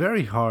 It's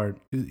very hard.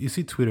 You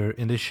see Twitter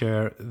and they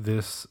share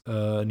this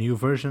new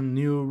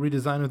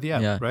redesign of the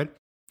app, right?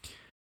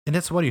 And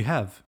that's what you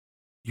have.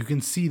 you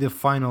can see the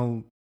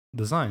final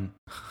design.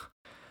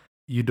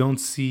 You don't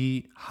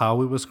see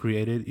how it was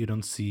created. You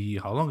don't see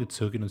how long it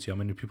took. You don't see how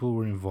many people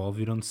were involved.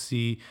 You don't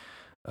see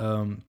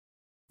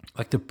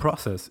like the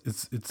process.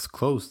 It's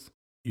closed.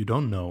 You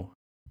don't know.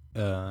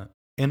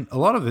 And a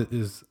lot of it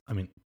is, I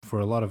mean, for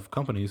a lot of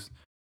companies,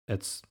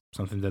 that's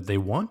something that they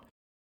want.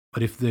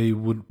 But if they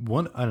would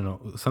want, I don't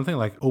know, something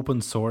like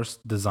open source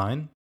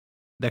design,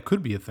 that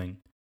could be a thing,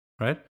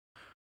 right?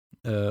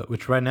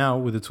 Which right now,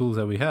 with the tools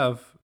that we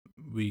have,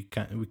 we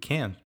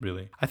can't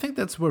really. I think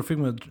that's where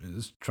Figma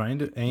is trying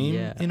to aim.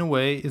 Yeah. In a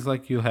way, is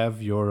like you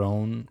have your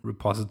own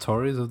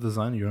repositories of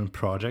design, your own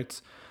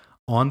projects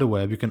on the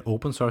web. You can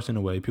open source in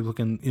a way. People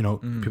can,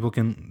 people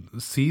can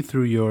see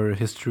through your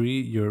history,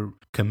 your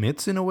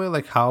commits in a way,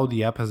 like how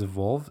the app has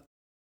evolved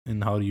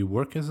and how you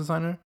work as a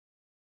designer.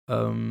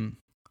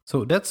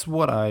 So that's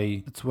what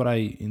I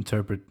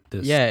interpret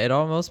this. Yeah, it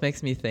almost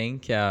makes me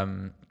think.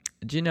 Do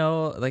you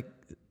know, like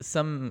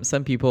some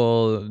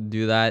people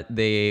do that?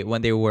 They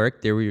when they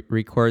work, they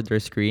record their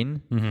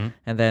screen,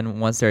 and then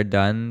once they're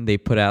done, they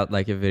put out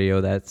like a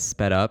video that's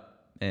sped up.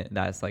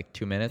 That's like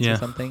 2 minutes or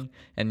something,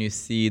 and you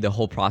see the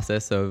whole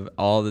process of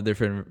all the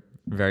different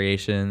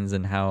variations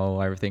and how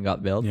everything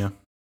got built. Yeah,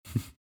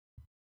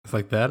 it's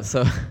like that.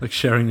 So like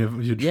sharing a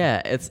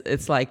yeah,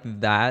 it's like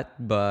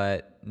that,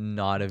 but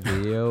not a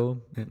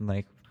video.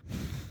 Like,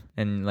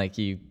 and like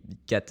you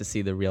get to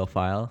see the real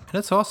file.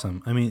 That's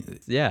awesome. I mean,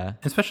 yeah,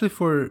 especially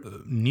for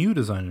new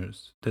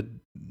designers that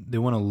they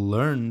want to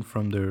learn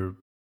from their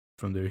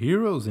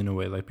heroes in a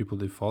way, like people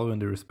they follow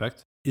and they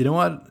respect. You know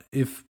what?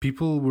 If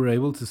people were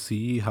able to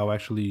see how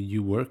actually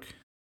you work,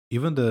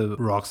 even the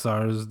rock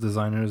stars,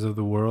 designers of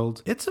the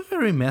world, it's a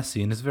very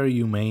messy and it's very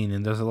humane,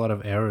 and there's a lot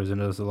of errors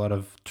and there's a lot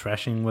of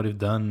trashing what they've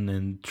done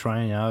and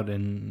trying out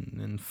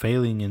and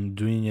failing and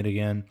doing it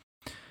again.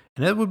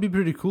 And that would be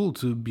pretty cool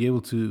to be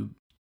able to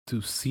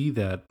see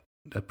that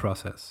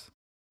process.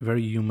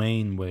 Very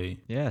humane way.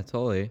 Yeah,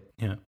 totally.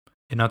 Yeah.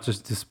 And not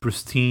just this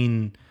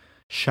pristine,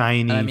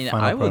 shiny. I mean,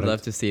 I would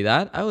love to see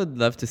that. I would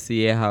love to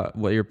see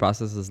what your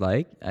process is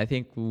like. I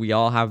think we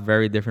all have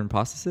very different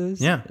processes.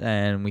 Yeah.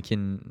 And we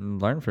can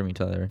learn from each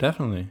other.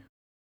 Definitely.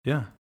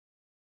 Yeah.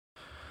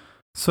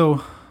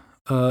 So,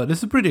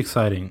 this is pretty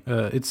exciting.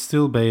 It's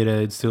still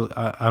beta. It's still.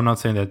 I'm not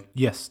saying that.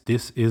 Yes,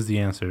 this is the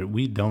answer.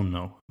 We don't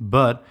know,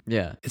 but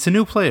yeah, it's a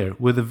new player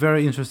with a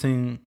very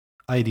interesting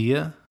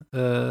idea,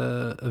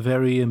 a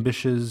very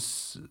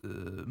ambitious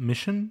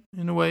mission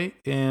in a way,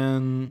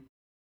 and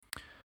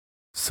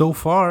so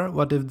far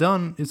what they've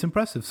done is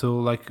impressive. So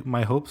like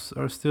my hopes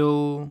are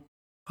still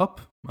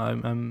up.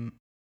 I'm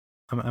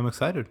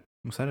excited.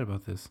 I'm excited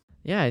about this.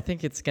 Yeah, I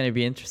think it's going to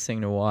be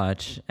interesting to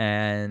watch.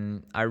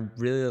 And I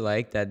really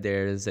like that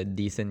there's a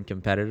decent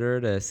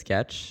competitor to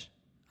Sketch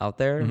out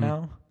there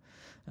now.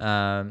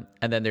 And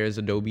then there's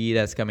Adobe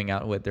that's coming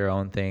out with their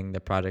own thing, the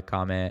Project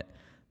Comet.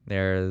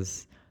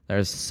 There's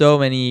so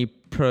many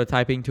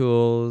prototyping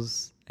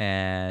tools.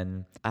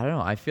 And I don't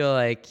know, I feel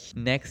like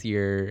next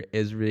year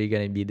is really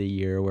going to be the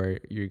year where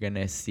you're going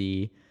to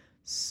see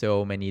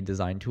so many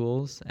design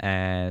tools,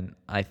 and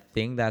I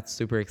think that's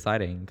super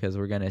exciting because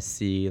we're gonna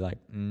see like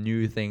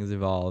new things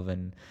evolve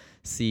and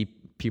see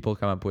people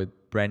come up with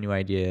brand new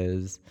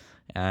ideas,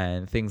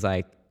 and things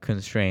like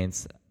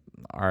constraints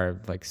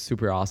are like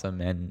super awesome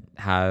and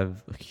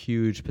have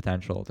huge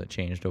potential to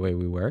change the way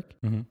we work.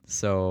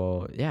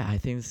 So yeah, I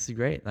think this is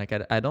great. Like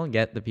I don't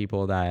get the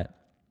people that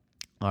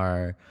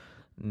are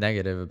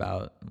negative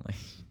about like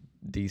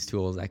these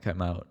tools that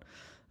come out,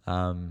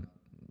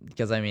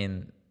 because I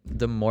mean,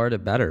 the more the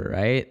better,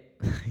 right?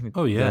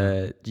 Oh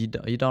yeah. You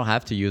don't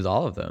have to use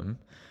all of them.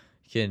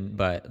 You can,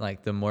 but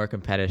like the more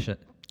competition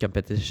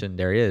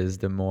there is,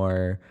 the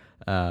more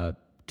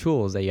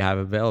tools that you have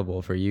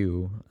available for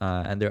you,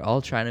 and they're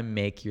all trying to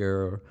make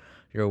your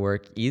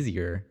work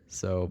easier.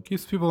 So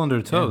keeps people on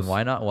their toes.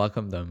 Why not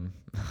welcome them?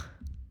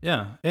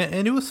 Yeah,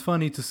 and it was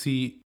funny to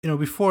see.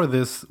 Before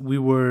this, we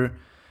were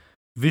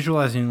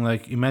visualizing,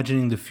 like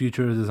imagining the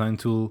future design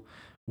tool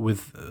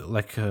with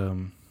like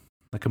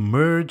a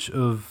merge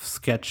of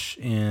Sketch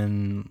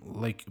and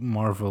like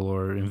Marvel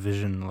or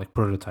InVision, like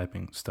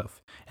prototyping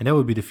stuff. And that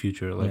would be the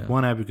future. Like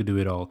one app you could do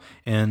it all.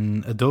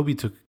 And Adobe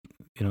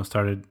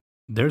started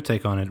their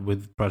take on it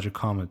with Project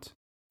Comet.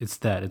 It's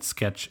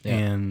Sketch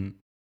and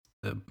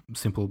a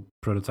simple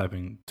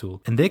prototyping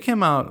tool. And they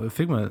came out,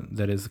 Figma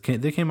that is,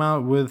 they came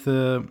out with,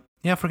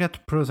 I forgot the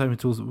prototyping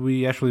tools.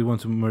 We actually want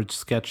to merge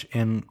Sketch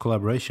and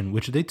collaboration,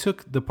 which they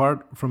took the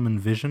part from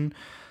InVision,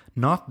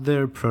 not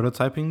their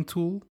prototyping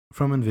tool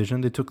from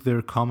InVision. They took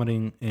their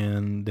commenting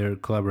and their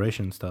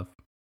collaboration stuff.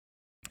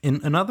 And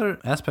another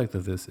aspect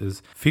of this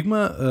is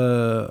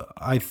Figma,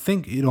 I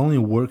think it only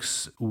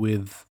works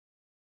with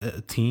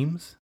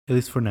teams, at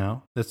least for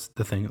now. That's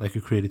the thing. Like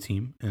you create a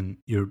team and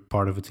you're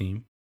part of a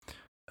team,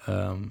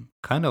 kind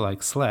of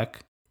like Slack.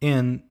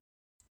 And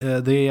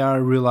they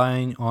are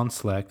relying on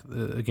Slack.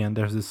 Again,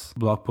 there's this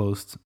blog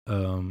post.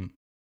 I'm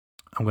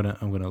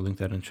gonna link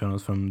that in show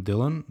notes from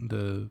Dylan,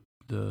 the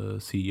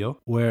CEO,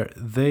 where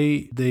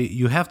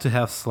you have to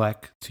have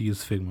Slack to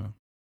use Figma.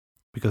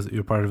 because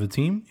you're part of a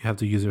team. You have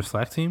to use your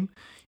Slack team.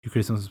 You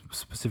create some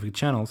specific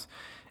channels.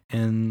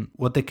 And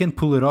what they can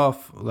pull it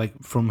off,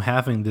 like from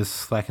having this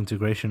Slack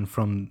integration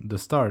from the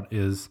start,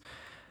 is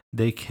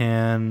they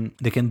can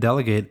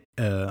delegate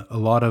a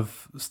lot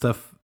of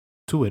stuff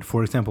to it.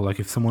 For example, like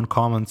if someone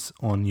comments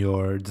on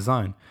your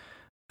design,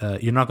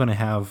 you're not going to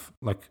have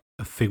like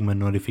a Figma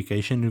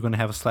notification. You're going to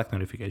have a Slack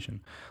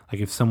notification.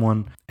 Like if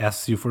someone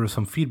asks you for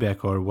some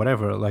feedback or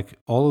whatever, like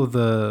all of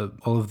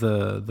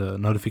the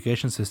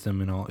notification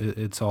system,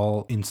 it's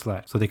all in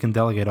Slack. So they can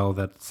delegate all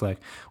that Slack,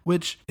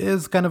 which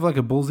is kind of like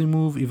a ballsy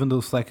move. Even though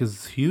Slack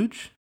is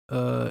huge,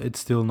 it's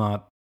still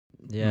not.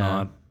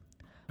 Yeah.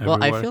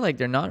 Well, I feel like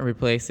they're not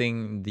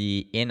replacing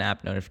the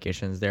in-app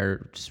notifications.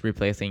 They're just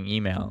replacing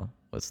email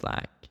with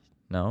Slack.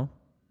 No?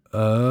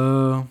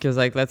 Because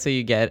like, let's say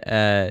you get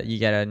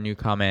a new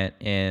comment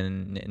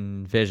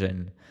in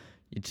Vision,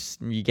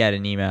 you get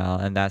an email,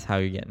 and that's how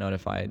you get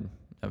notified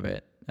of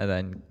it, and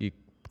then you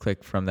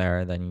click from there,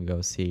 and then you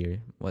go see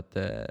what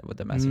the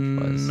message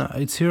was. No,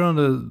 it's here on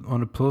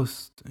the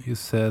post. He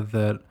said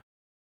that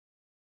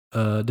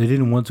they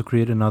didn't want to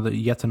create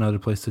yet another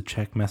place to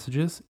check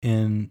messages,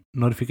 and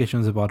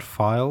notifications about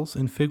files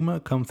in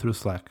Figma come through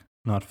Slack,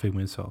 not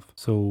Figma itself.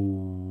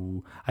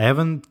 So I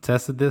haven't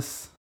tested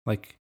this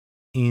like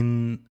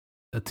in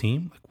a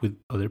team, like with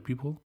other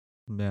people.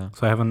 Yeah.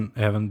 So I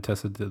haven't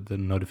tested the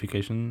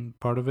notification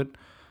part of it,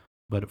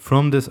 but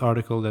from this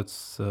article,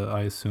 that's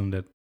I assume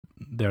that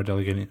they're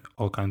delegating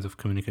all kinds of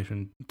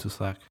communication to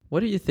Slack. What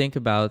do you think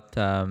about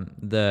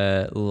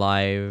the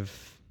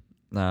live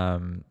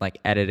like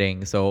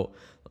editing? So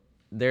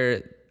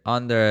they're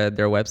on their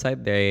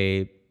website,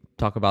 they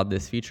talk about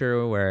this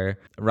feature where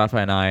Rafa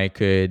and I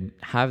could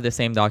have the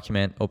same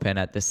document open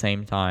at the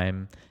same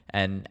time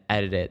and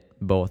edit it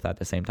both at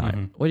the same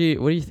time. What do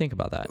you think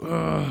about that?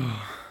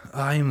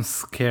 I am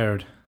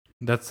scared.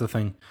 That's the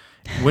thing.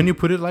 When you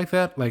put it like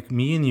that, like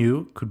me and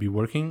you could be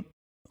working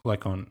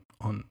like on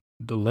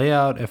the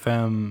Layout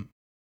FM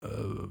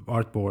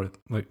artboard,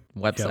 like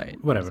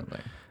website, whatever.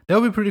 That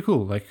would be pretty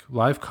cool. Like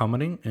live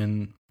commenting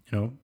and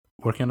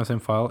working on the same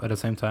file at the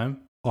same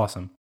time.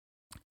 Awesome.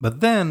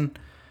 But then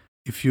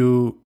if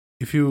you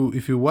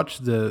watch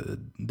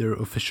their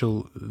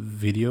official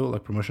video,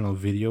 like promotional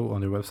video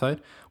on their website,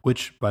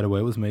 which by the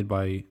way was made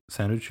by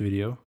Sandwich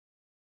Video,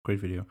 great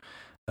video,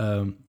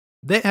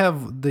 they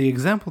have the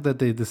example that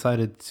they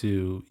decided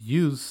to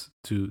use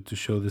to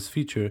show this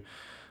feature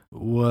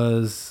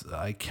was,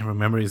 I can't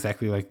remember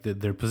exactly, like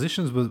their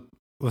positions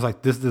was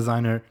like this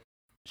designer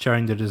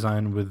sharing their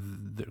design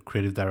with the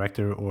creative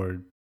director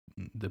or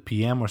the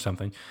PM or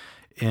something,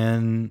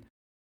 and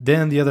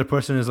then the other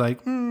person is like,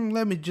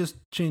 let me just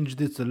change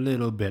this a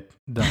little bit.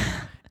 Done.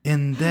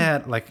 And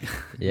that, like,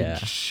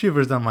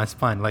 shivers down my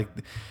spine. Like,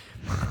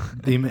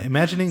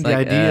 imagining the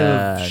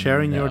idea of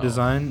sharing your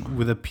design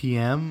with a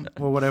PM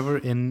or whatever,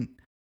 and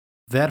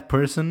that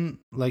person,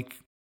 like,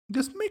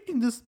 just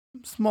making this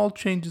small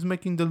changes,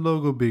 making the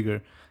logo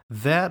bigger.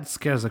 That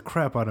scares the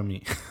crap out of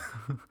me.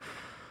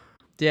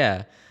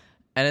 Yeah.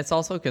 And it's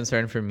also a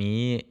concern for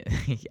me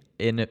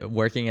in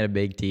working in a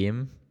big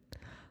team.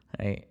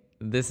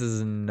 This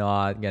is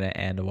not going to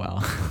end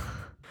well.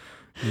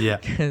 Yeah.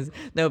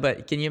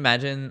 But can you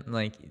imagine,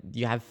 like,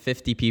 you have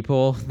 50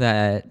 people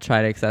that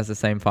try to access the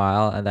same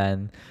file, and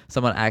then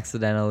someone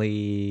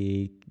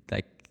accidentally,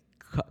 like,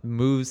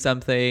 moves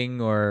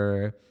something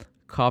or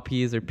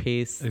copies or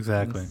pastes.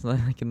 Exactly.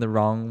 Like, in the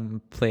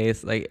wrong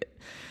place. Like,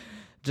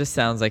 just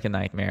sounds like a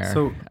nightmare.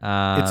 So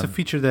it's a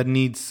feature that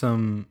needs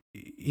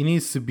it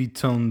needs to be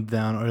toned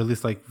down, or at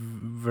least like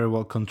very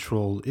well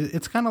controlled.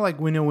 It's kind of like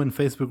when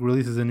Facebook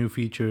releases a new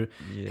feature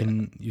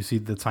and you see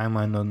the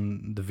timeline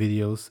on the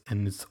videos,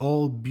 and it's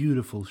all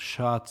beautiful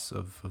shots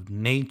of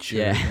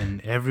nature,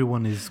 and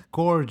everyone is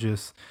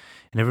gorgeous,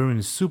 and everyone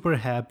is super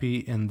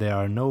happy, and there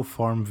are no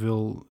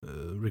Farmville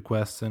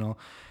requests and all.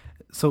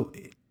 So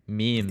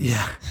memes.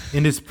 Yeah,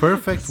 in this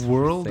perfect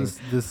world,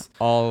 this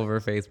all over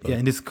Facebook. Yeah,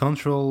 in this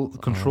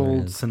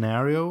controlled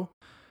scenario,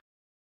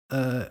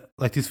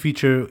 like this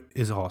feature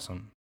is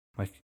awesome.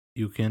 Like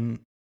you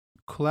can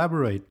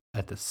collaborate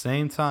at the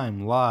same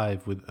time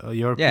live with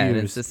your peers. Yeah, and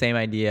it's the same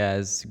idea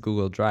as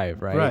Google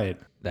Drive, right? Right.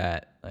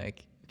 That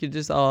like you could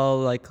just all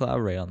like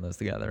collaborate on this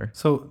together.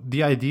 So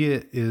the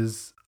idea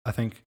is, I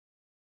think,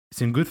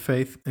 it's in good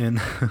faith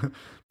and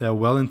they're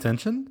well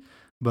intentioned,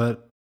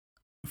 but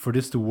for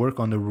this to work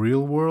on the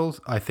real world,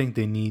 I think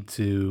they need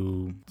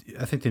to,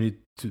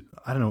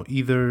 I don't know,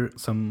 either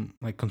some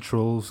like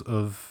controls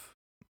of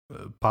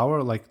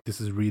power, like this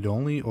is read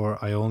only, or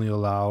I only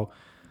allow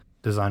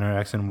designer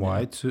X and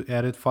Y to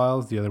edit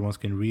files. The other ones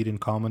can read and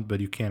comment, but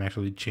you can't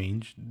actually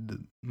change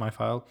my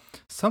file.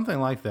 Something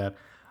like that.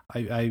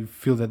 I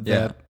feel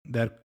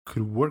that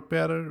could work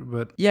better,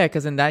 but yeah,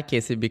 because in that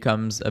case it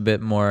becomes a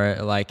bit more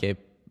like a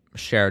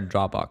shared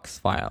Dropbox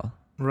file,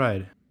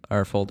 right,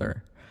 or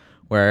folder,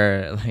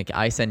 where like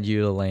I send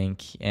you a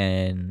link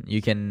and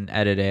you can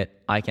edit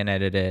it, I can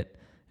edit it,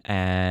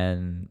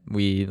 and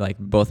we like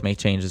both make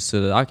changes to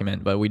the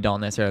document, but we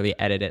don't necessarily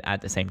edit it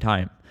at the same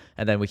time.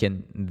 And then we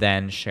can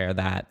then share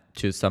that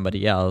to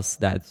somebody else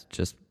that's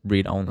just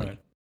read only. Right.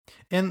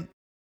 And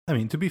I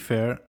mean, to be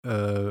fair,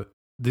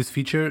 this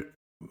feature,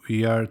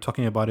 we are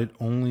talking about it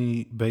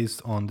only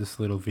based on this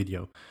little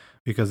video,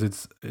 because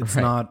it's Right.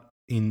 not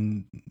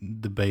in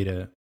the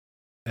beta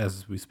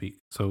as we speak.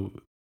 So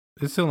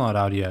it's still not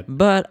out yet.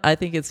 But I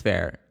think it's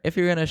fair. If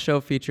you're gonna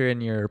show feature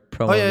in your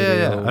promo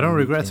video, I don't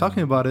we regret can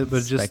talking about it,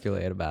 but just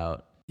speculate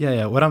about.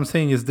 yeah. What I'm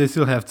saying is they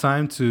still have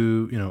time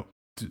to, you know,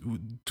 to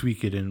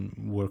tweak it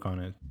and work on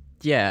it.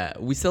 Yeah,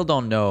 we still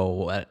don't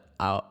know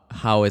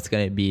how it's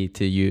gonna be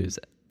to use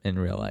in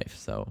real life,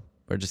 so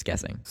we're just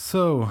guessing.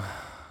 So,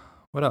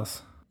 what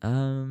else?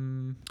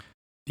 Um,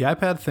 The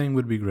iPad thing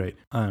would be great.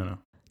 I don't know.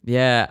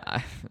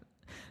 yeah.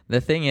 The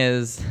thing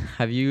is,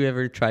 have you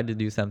ever tried to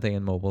do something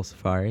in mobile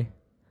Safari?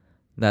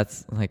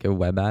 That's like a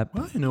web app.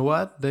 Well, you know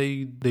what?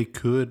 They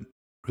could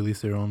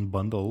release their own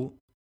bundle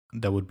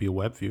that would be a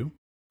web view,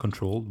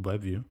 controlled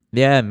web view.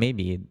 Yeah,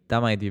 maybe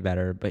that might be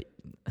better, but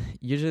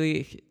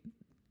usually,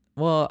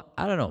 well,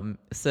 I don't know.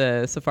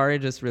 Safari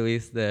just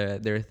released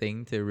their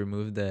thing to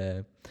remove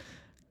the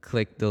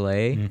click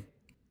delay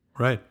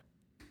Right.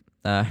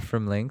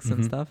 from links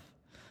and stuff,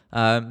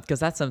 because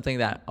that's something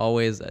that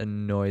always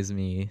annoys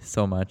me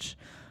so much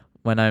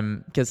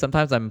because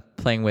sometimes I'm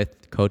playing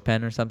with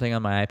CodePen or something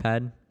on my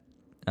iPad,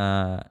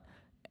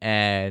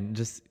 and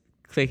just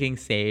clicking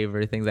save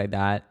or things like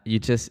that, you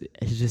just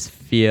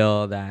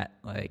feel that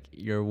like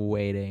you're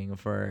waiting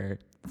for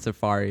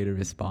Safari to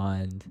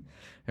respond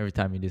every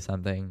time you do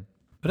something.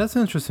 But that's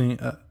interesting.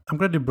 I'm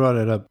glad you brought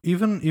it up.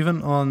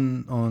 Even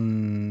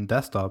on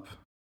desktop,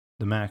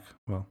 the Mac.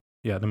 Well,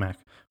 yeah, the Mac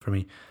for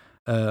me.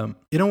 You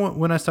know what?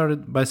 When I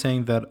started by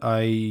saying that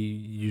I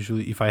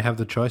usually, if I have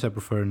the choice, I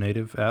prefer a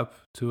native app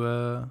to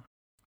a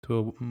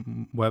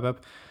web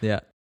app.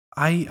 Yeah.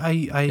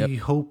 I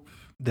hope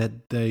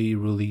that they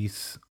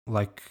release,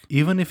 like,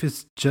 even if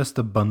it's just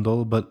a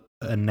bundle, but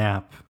an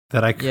app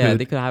that I could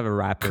they could have a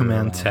wrapper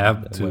command around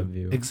tab the to. web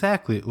view.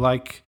 Exactly,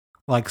 like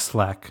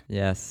Slack.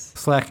 Yes.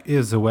 Slack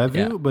is a web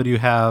view, Yeah. but you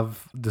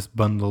have this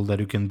bundle that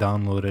you can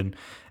download and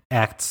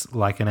acts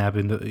like an app,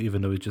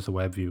 even though it's just a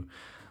web view.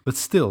 But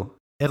still,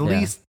 at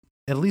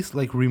least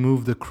like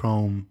remove the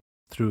Chrome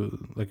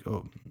through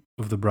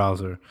of the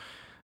browser.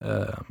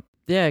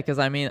 Yeah, because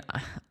I mean,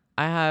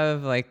 I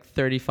have like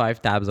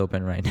 35 tabs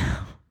open right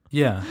now.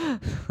 Yeah,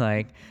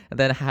 Like, and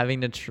then having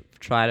to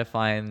try to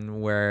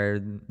find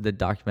where the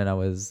document I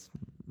was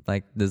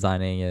like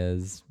designing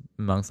is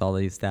amongst all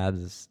these tabs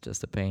is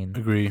just a pain.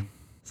 agree.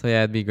 So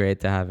yeah, it'd be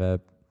great to have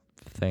a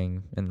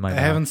thing in my I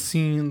Mac. haven't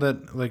seen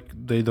that, like,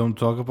 they don't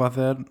talk about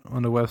that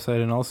on the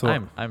website, and also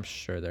I'm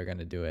sure they're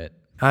gonna do it.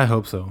 I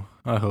hope so.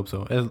 I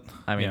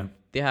I mean, yeah.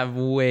 they have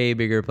way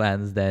bigger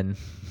plans than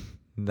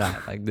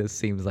that. Like, this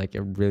seems like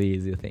a really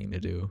easy thing to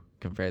do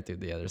compared to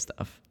the other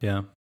stuff.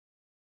 Yeah.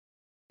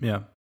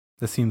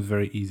 That seems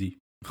very easy,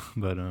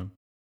 but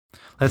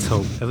let's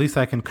hope. At least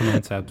I can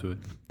command tab to it.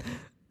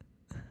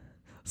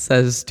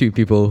 Says two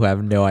people who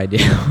have no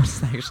idea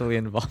what's actually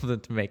involved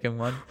into making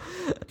one.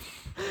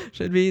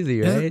 Should be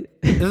easy, right?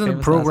 Isn't Famous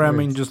last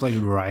programming words. just like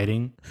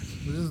writing?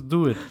 Just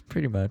do it.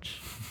 Pretty much.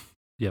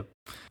 Yep.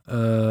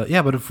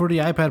 Yeah, but for the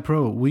iPad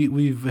Pro,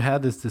 we've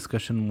had this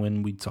discussion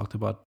when we talked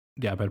about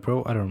the iPad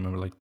Pro. I don't remember,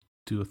 like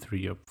 2 or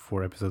 3 or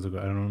 4 episodes ago.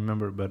 I don't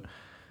remember, but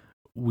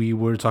we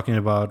were talking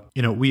about,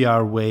 we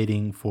are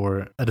waiting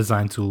for a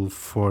design tool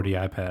for the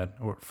iPad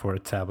or for a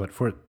tablet,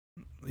 for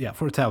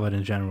a tablet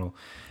in general.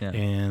 Yeah.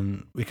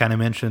 And we kind of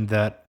mentioned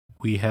that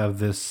we have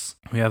this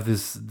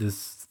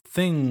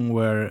thing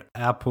where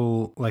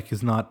Apple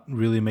is not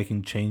really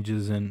making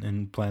changes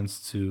and plans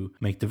to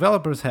make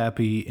developers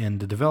happy, and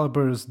the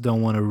developers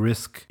don't want to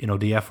risk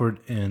the effort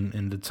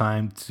and the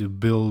time to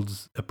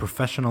build a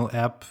professional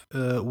app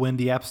when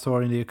the App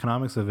Store and the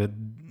economics of it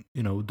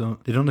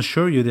don't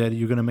assure you that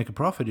you're going to make a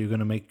profit, you're going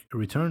to make a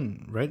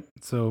return, right?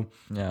 So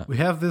Yeah. we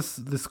have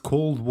this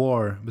cold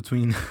war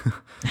between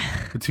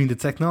between the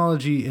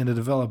technology and the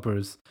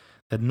developers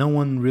that no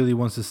one really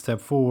wants to step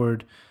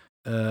forward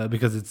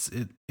because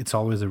it's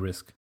always a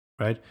risk,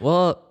 right?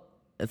 Well,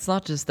 it's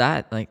not just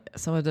that. Like,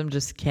 some of them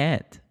just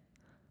can't.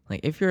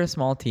 Like, if you're a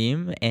small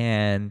team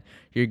and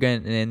you're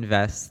going to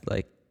invest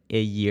like a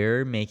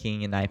year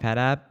making an iPad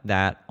app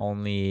that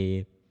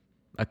only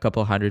a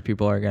couple hundred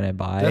people are going to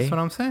buy. That's what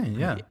I'm saying.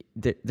 Yeah,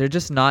 They're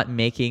just not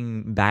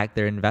making back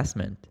their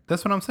investment.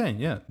 that's what I'm saying.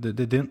 Yeah, they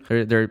didn't.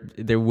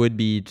 They would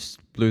be just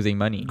losing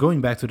money. Going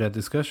back to that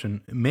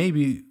discussion,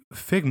 maybe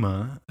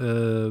Figma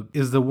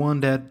is the one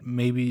that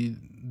maybe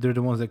they're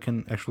the ones that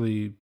can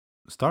actually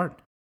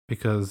start,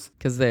 because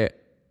Because they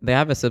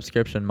have a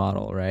subscription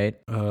model, right?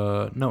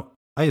 no,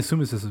 I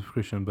assume it's a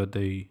subscription, but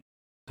they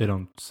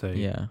don't say.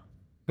 Yeah.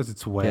 Because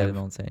it's Yeah, web. they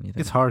don't say anything.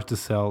 It's hard to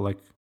sell like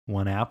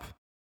one app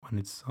when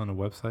it's on a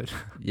website.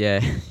 Yeah.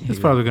 It's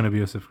probably going to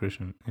be a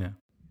subscription. Yeah,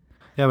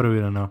 but we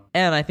don't know.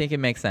 And I think it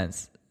makes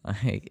sense.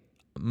 Like,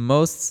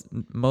 most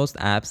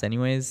apps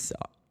anyways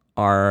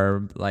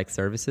are like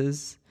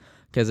services.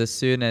 because as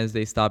soon as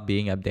they stop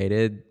being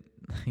updated,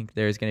 like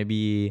there's going to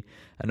be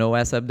an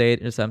OS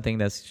update or something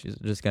that's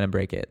just going to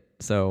break it.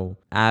 So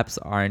apps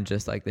aren't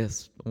just like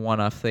this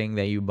one-off thing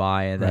that you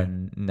buy and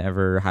then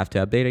never have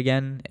to update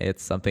again.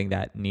 It's something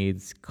that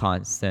needs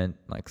constant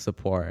like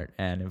support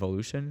and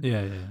evolution.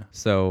 Yeah.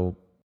 So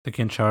they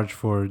can charge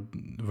for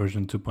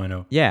version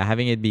 2.0. Yeah,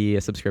 having it be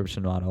a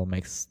subscription model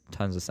makes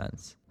tons of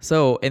sense.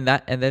 So in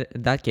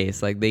that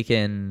case, like they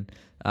can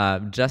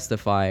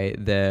justify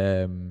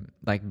the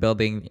like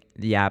building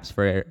the apps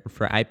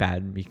for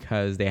iPad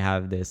because they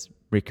have this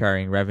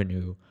recurring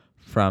revenue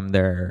from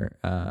their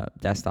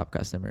desktop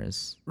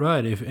customers.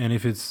 Right.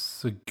 If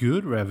it's a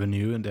good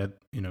revenue and that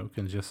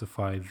can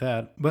justify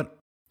that, but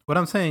what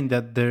I'm saying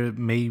that there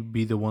may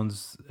be the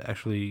ones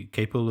actually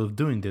capable of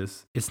doing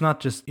this. It's not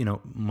just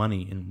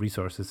money and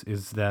resources.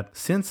 Is that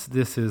since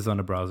this is on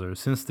a browser,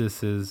 since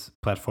this is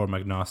platform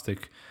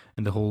agnostic,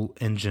 and the whole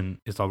engine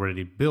is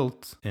already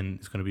built and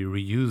it's going to be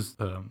reused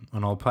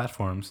on all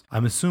platforms,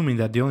 I'm assuming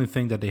that the only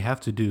thing that they have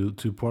to do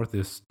to port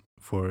this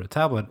for a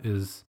tablet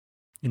is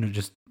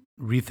just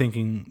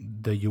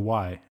rethinking the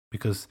UI,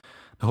 because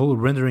the whole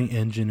rendering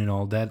engine and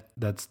all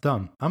that's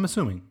done. I'm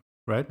assuming.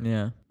 Right?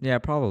 Yeah,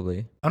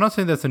 probably. I'm not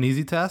saying that's an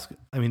easy task.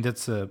 I mean,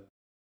 that's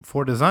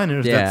for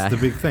designers, yeah. That's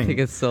the big thing. I think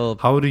it's still...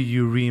 How do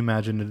you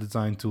reimagine a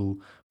design tool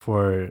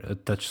for a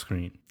touch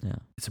screen? Yeah.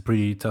 It's a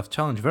pretty tough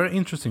challenge. Very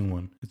interesting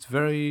one.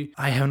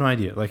 I have no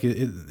idea. Like,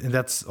 and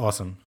that's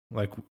awesome.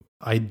 Like,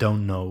 I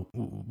don't know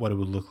what it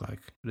would look like.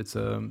 But it's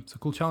a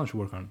cool challenge to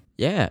work on.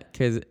 Yeah,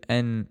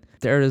 and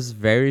there's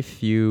very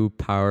few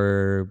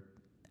power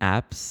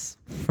apps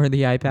for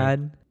the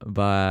iPad,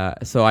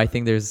 but so I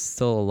think there's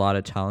still a lot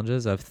of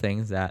challenges of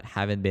things that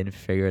haven't been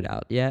figured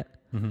out yet.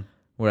 Mm-hmm.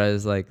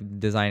 Whereas like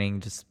designing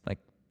just like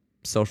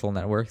social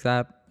networks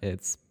app,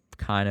 it's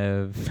kind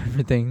of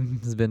everything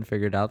has been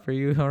figured out for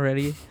you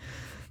already.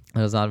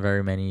 There's not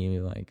very many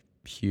like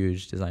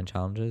huge design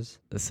challenges.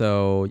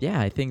 So yeah,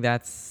 I think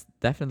that's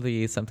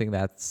definitely something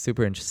that's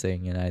super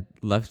interesting, and I'd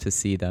love to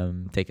see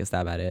them take a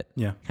stab at it.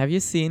 Yeah. Have you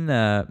seen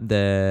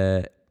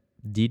the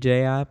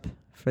DJ app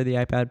for the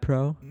iPad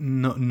Pro?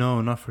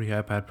 No, not for the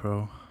iPad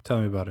Pro. Tell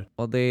me about it.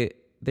 Well, they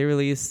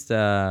released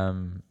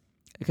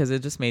because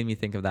it just made me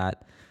think of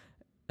that.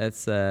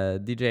 It's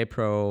DJ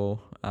Pro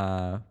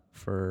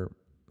for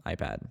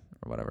iPad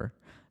or whatever,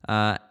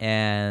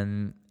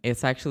 and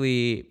it's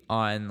actually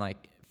on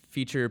like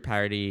feature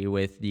parity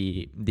with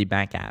the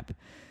Mac app,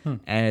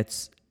 and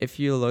it's, if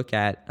you look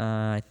at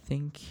I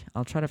think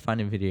I'll try to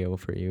find a video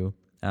for you.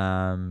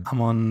 I'm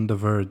on The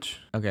Verge.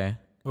 Okay.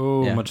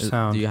 Oh, yeah. Much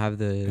sound. Do you have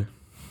the?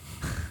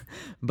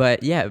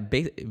 But yeah,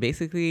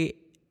 basically,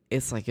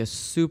 it's like a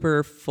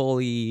super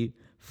fully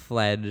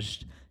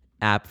fledged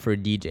app for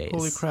DJs.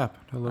 Holy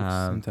crap, that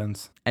looks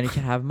intense. And you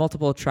can have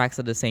multiple tracks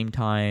at the same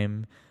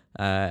time,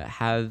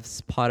 have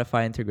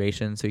Spotify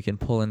integration so you can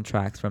pull in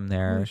tracks from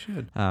there. Holy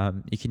shit.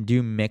 You can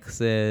do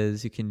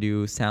mixes, you can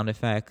do sound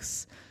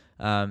effects.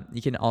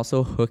 You can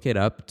also hook it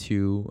up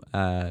to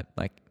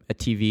like a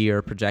TV or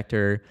a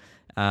projector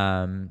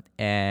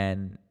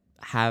and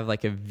have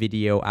like a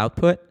video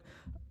output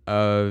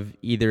of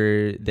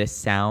either the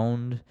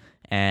sound,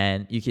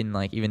 and you can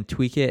like even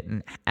tweak it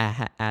and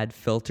add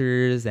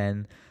filters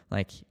and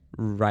like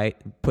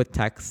put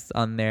text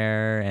on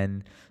there.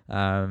 And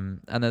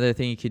another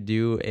thing you could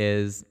do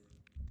is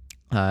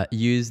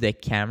use the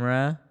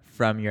camera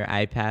from your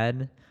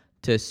iPad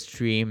to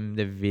stream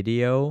the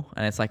video,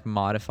 and it's like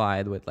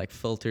modified with like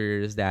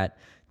filters that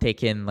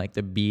take in like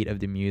the beat of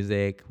the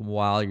music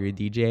while you're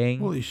DJing.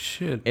 Holy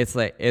shit. It's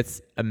like,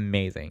 it's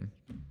amazing.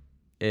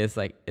 It's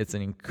like, it's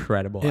an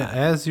incredible app.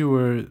 As you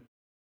were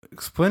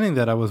explaining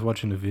that, I was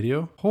watching the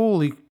video.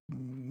 Holy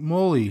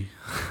moly.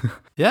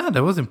 Yeah,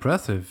 that was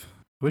impressive.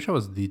 Wish I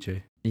was a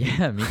DJ.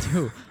 Yeah, me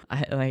too.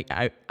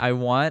 I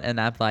want an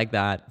app like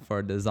that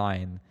for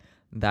design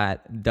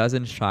that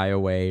doesn't shy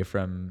away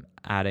from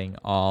adding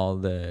all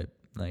the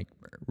like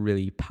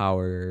really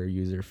power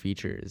user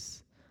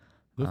features.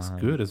 Looks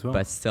good as well.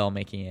 But still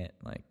making it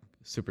like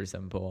super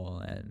simple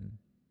and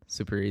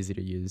super easy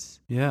to use.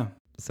 Yeah.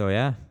 So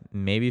yeah,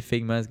 maybe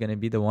Figma is going to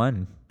be the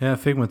one. Yeah,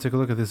 Figma, take a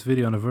look at this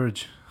video on The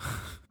Verge.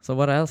 So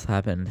what else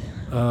happened?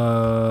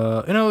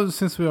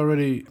 Since we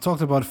already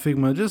talked about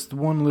Figma, just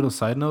one little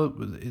side note,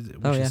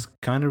 which is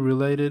kind of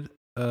related.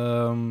 We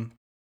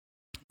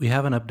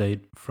have an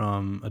update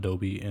from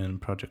Adobe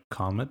and Project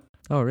Comet.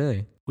 Oh,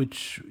 really?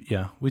 Which,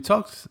 we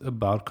talked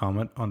about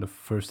Comet on the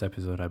first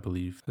episode, I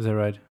believe. Is that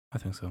right? I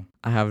think so.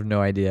 I have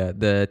no idea.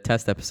 The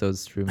test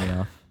episodes threw me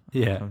off.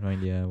 Yeah. I have no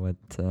idea what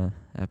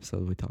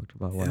episode we talked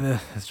about. What.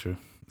 That's true.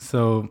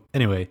 So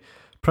anyway,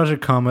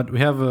 Project Comet, we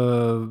have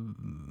a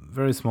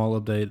very small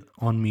update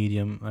on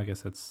Medium. I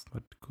guess that's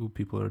what cool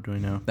people are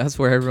doing now. That's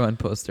where everyone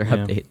posts their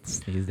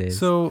updates these days.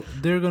 So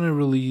they're going to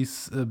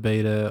release a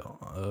beta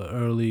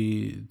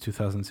early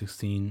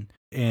 2016.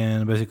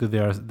 And basically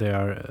they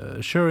are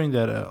assuring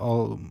that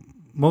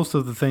most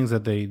of the things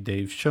that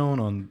they've shown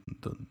on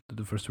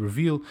the first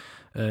reveal,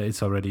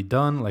 it's already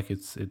done. Like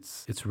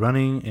it's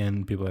running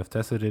and people have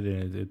tested it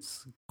and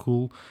it's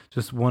cool.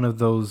 Just one of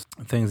those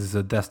things is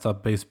a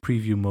desktop-based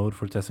preview mode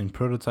for testing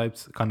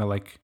prototypes, kind of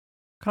like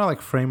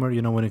Framer.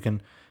 You know, when you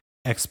can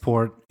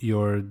export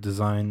your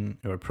design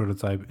or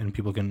prototype and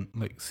people can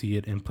like see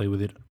it and play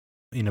with it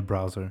in a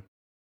browser.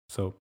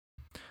 So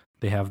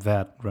they have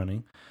that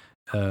running.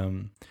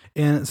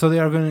 And so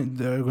they're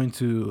going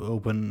to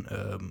open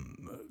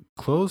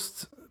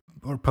closed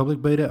or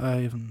public beta.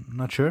 I'm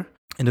not sure.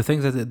 And the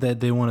things that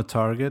they want to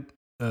target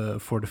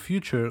for the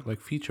future, like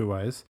feature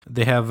wise,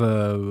 they have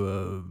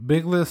a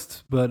big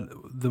list. But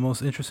the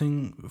most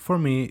interesting for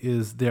me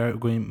is they are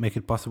going to make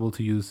it possible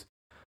to use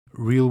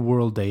real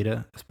world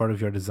data as part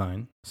of your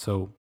design.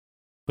 So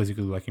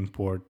basically, like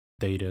import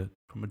data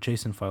from a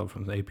JSON file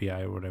from the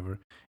API or whatever,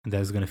 and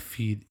that's going to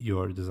feed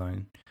your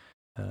design.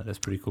 That's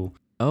pretty cool.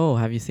 Oh,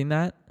 have you seen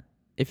that?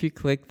 If you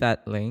click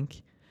that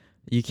link,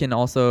 you'll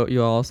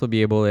also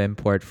be able to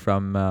import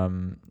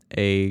from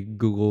a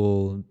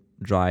Google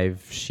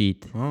Drive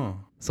sheet. Oh,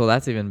 so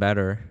that's even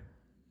better,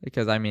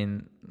 because I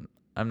mean,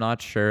 I'm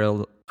not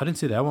sure. I didn't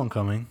see that one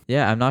coming.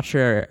 Yeah, I'm not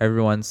sure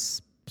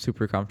everyone's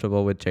super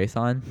comfortable with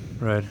JSON.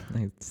 Right.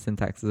 Like,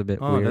 syntax is a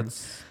bit weird.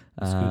 That's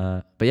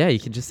good. But yeah, you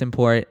can just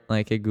import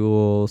like a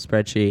Google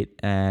spreadsheet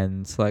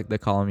and select the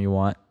column you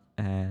want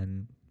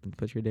and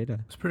put your data.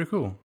 It's pretty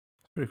cool.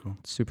 Pretty cool.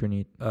 Super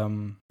neat.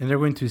 And they're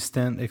going to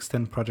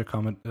extend Project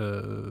Comet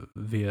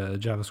via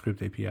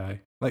JavaScript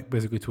API, like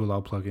basically to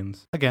allow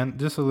plugins. Again,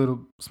 just a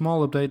little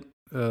small update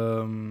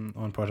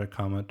on Project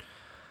Comet.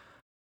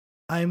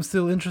 I am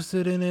still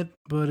interested in it,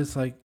 but it's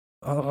like,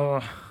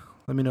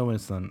 let me know when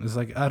it's done. It's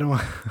like,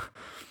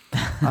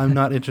 I'm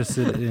not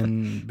interested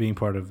in being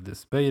part of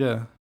this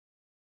beta.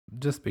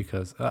 Just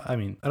because, I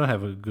mean, I don't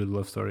have a good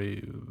love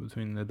story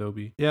between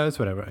Adobe. Yeah, it's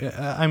whatever.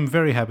 I'm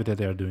very happy that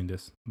they are doing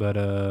this, but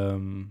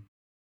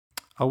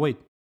I'll wait.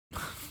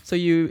 So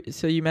you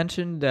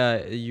mentioned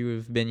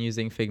you've been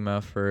using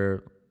Figma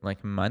for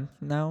like a month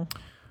now?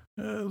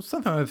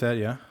 Something like that,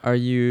 yeah. Are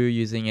you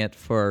using it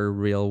for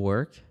real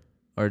work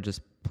or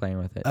just playing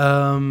with it?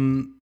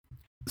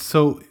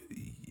 So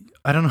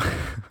I don't know.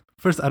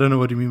 First, I don't know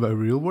what you mean by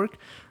real work,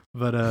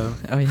 but oh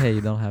yeah,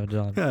 you don't have a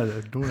job. Yeah,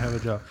 I don't have a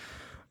job.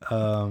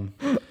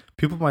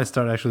 People might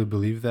start actually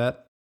believe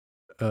that.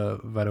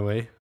 By the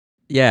way.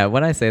 Yeah,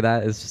 when I say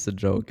that, it's just a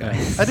joke,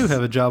 guys. I do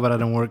have a job, but I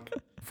don't work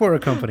for a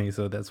company,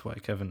 so that's why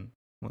Kevin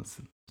wants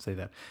to say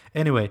that.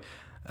 Anyway,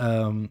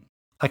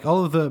 like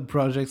all of the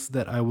projects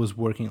that I was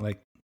working,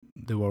 like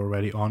they were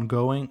already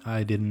ongoing.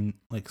 I didn't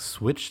like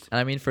switched.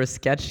 I mean, for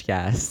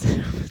Sketchcast,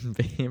 it would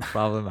be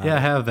problematic. Yeah, I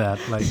have that.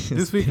 Like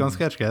this week on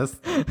Sketchcast,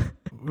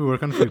 we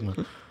work on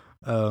Figma.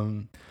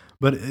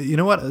 But you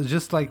know what?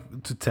 Just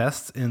like to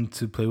test and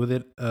to play with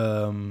it,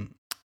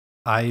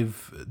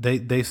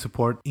 they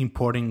support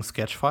importing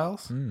sketch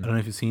files. I don't know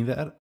if you've seen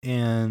that.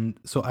 And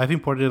so I've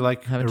imported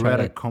like a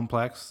rather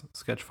complex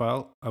sketch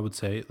file, I would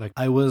say. Like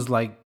I was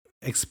like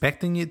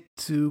expecting it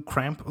to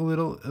cramp a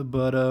little,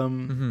 but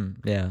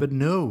yeah. But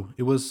no,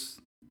 it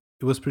was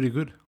pretty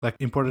good. Like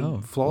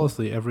imported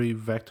flawlessly. Cool. Every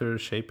vector,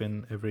 shape,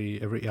 and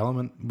every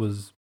element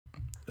was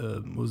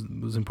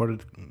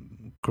imported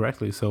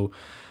correctly. So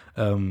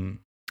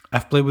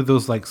I've played with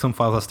those, like some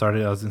files I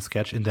started as in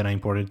Sketch and then I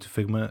imported to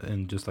Figma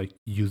and just like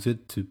use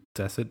it to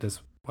test it.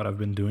 That's what I've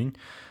been doing.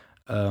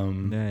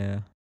 Yeah.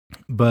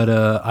 But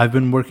I've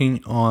been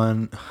working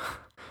on,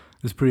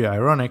 it's pretty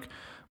ironic,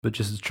 but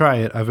just to try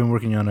it, I've been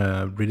working on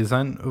a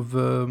redesign of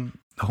the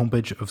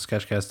homepage of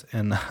Sketchcast,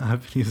 and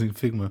I've been using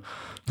Figma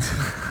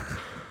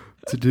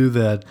to do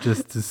that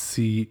just to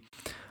see.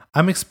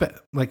 I'm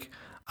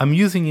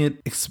using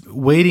it,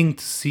 waiting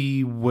to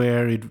see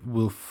where it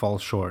will fall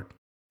short,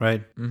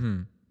 right?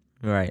 Mm-hmm.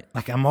 Right.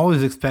 Like I'm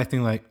always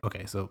expecting, like,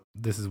 okay, so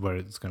this is where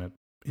it's gonna,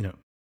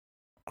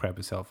 crap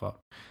itself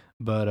out.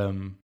 But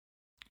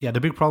yeah,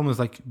 the big problem is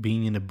like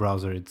being in the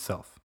browser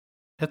itself.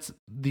 That's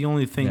the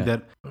only thing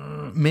that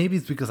maybe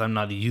it's because I'm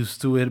not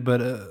used to it,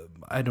 but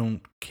I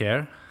don't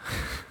care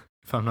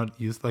if I'm not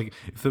used. Like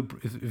if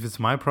it's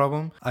my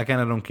problem, I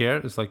kind of don't care.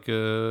 It's like,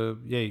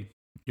 yay,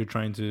 you're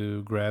trying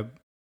to grab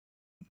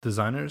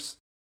designers.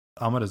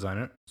 I'm a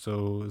designer,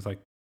 so it's like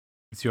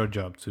it's your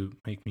job to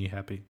make me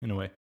happy in a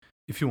way.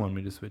 If you want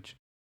me to switch,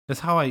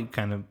 that's how I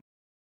kind of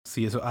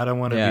see it. So I don't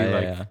want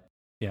to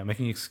be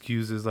making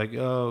excuses like,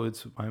 oh,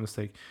 it's my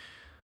mistake.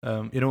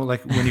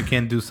 Like when you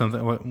can't do something,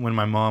 when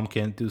my mom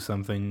can't do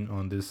something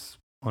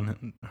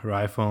on her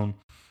iPhone,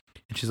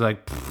 and she's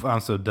like, I'm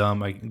so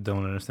dumb, I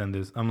don't understand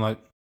this. I'm like,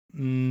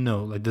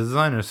 no, like the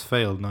designers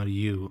failed, not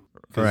you.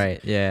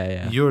 Right?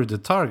 Yeah. You're the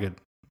target.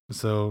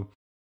 So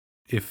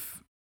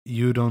if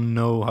you don't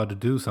know how to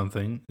do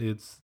something,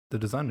 it's the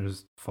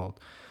designer's fault.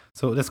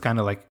 So that's kind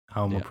of like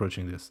how I'm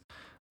approaching this.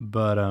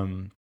 But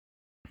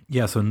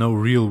so no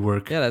real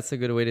work. Yeah, that's a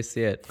good way to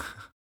see it.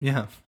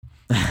 Yeah.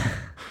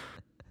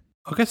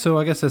 Okay, so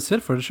I guess that's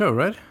it for the show,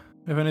 right?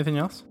 Have anything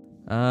else?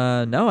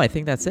 No, I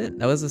think that's it.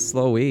 That was a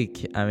slow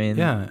week. I mean,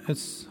 yeah,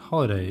 it's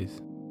holidays.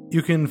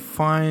 You can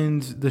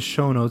find the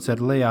show notes at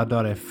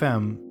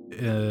layout.fm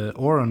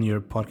or on your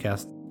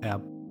podcast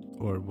app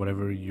or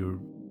whatever you're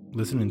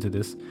listening to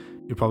this.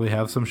 You probably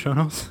have some show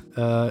notes.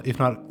 If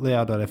not,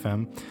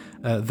 layout.fm.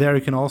 There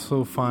you can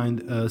also find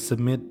a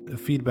submit a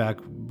feedback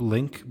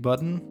link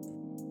button.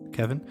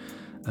 Kevin,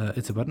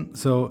 it's a button.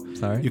 So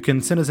Sorry? you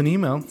can send us an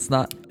email. It's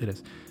not. It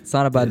is. It's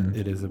not a button.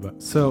 It is a button.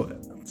 So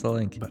It's a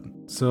link.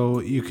 button.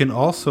 So you can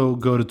also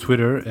go to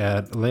Twitter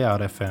at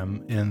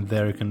layoutfm, and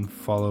there you can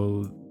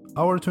follow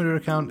our Twitter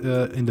account.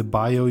 In the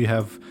bio, you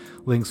have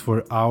links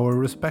for our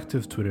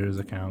respective Twitter's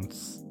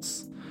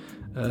accounts,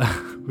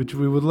 which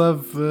we would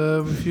love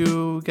if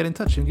you get in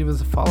touch and give us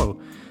a follow.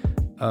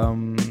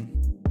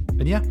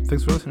 And yeah,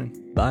 thanks for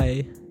listening.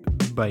 Bye.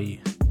 Bye.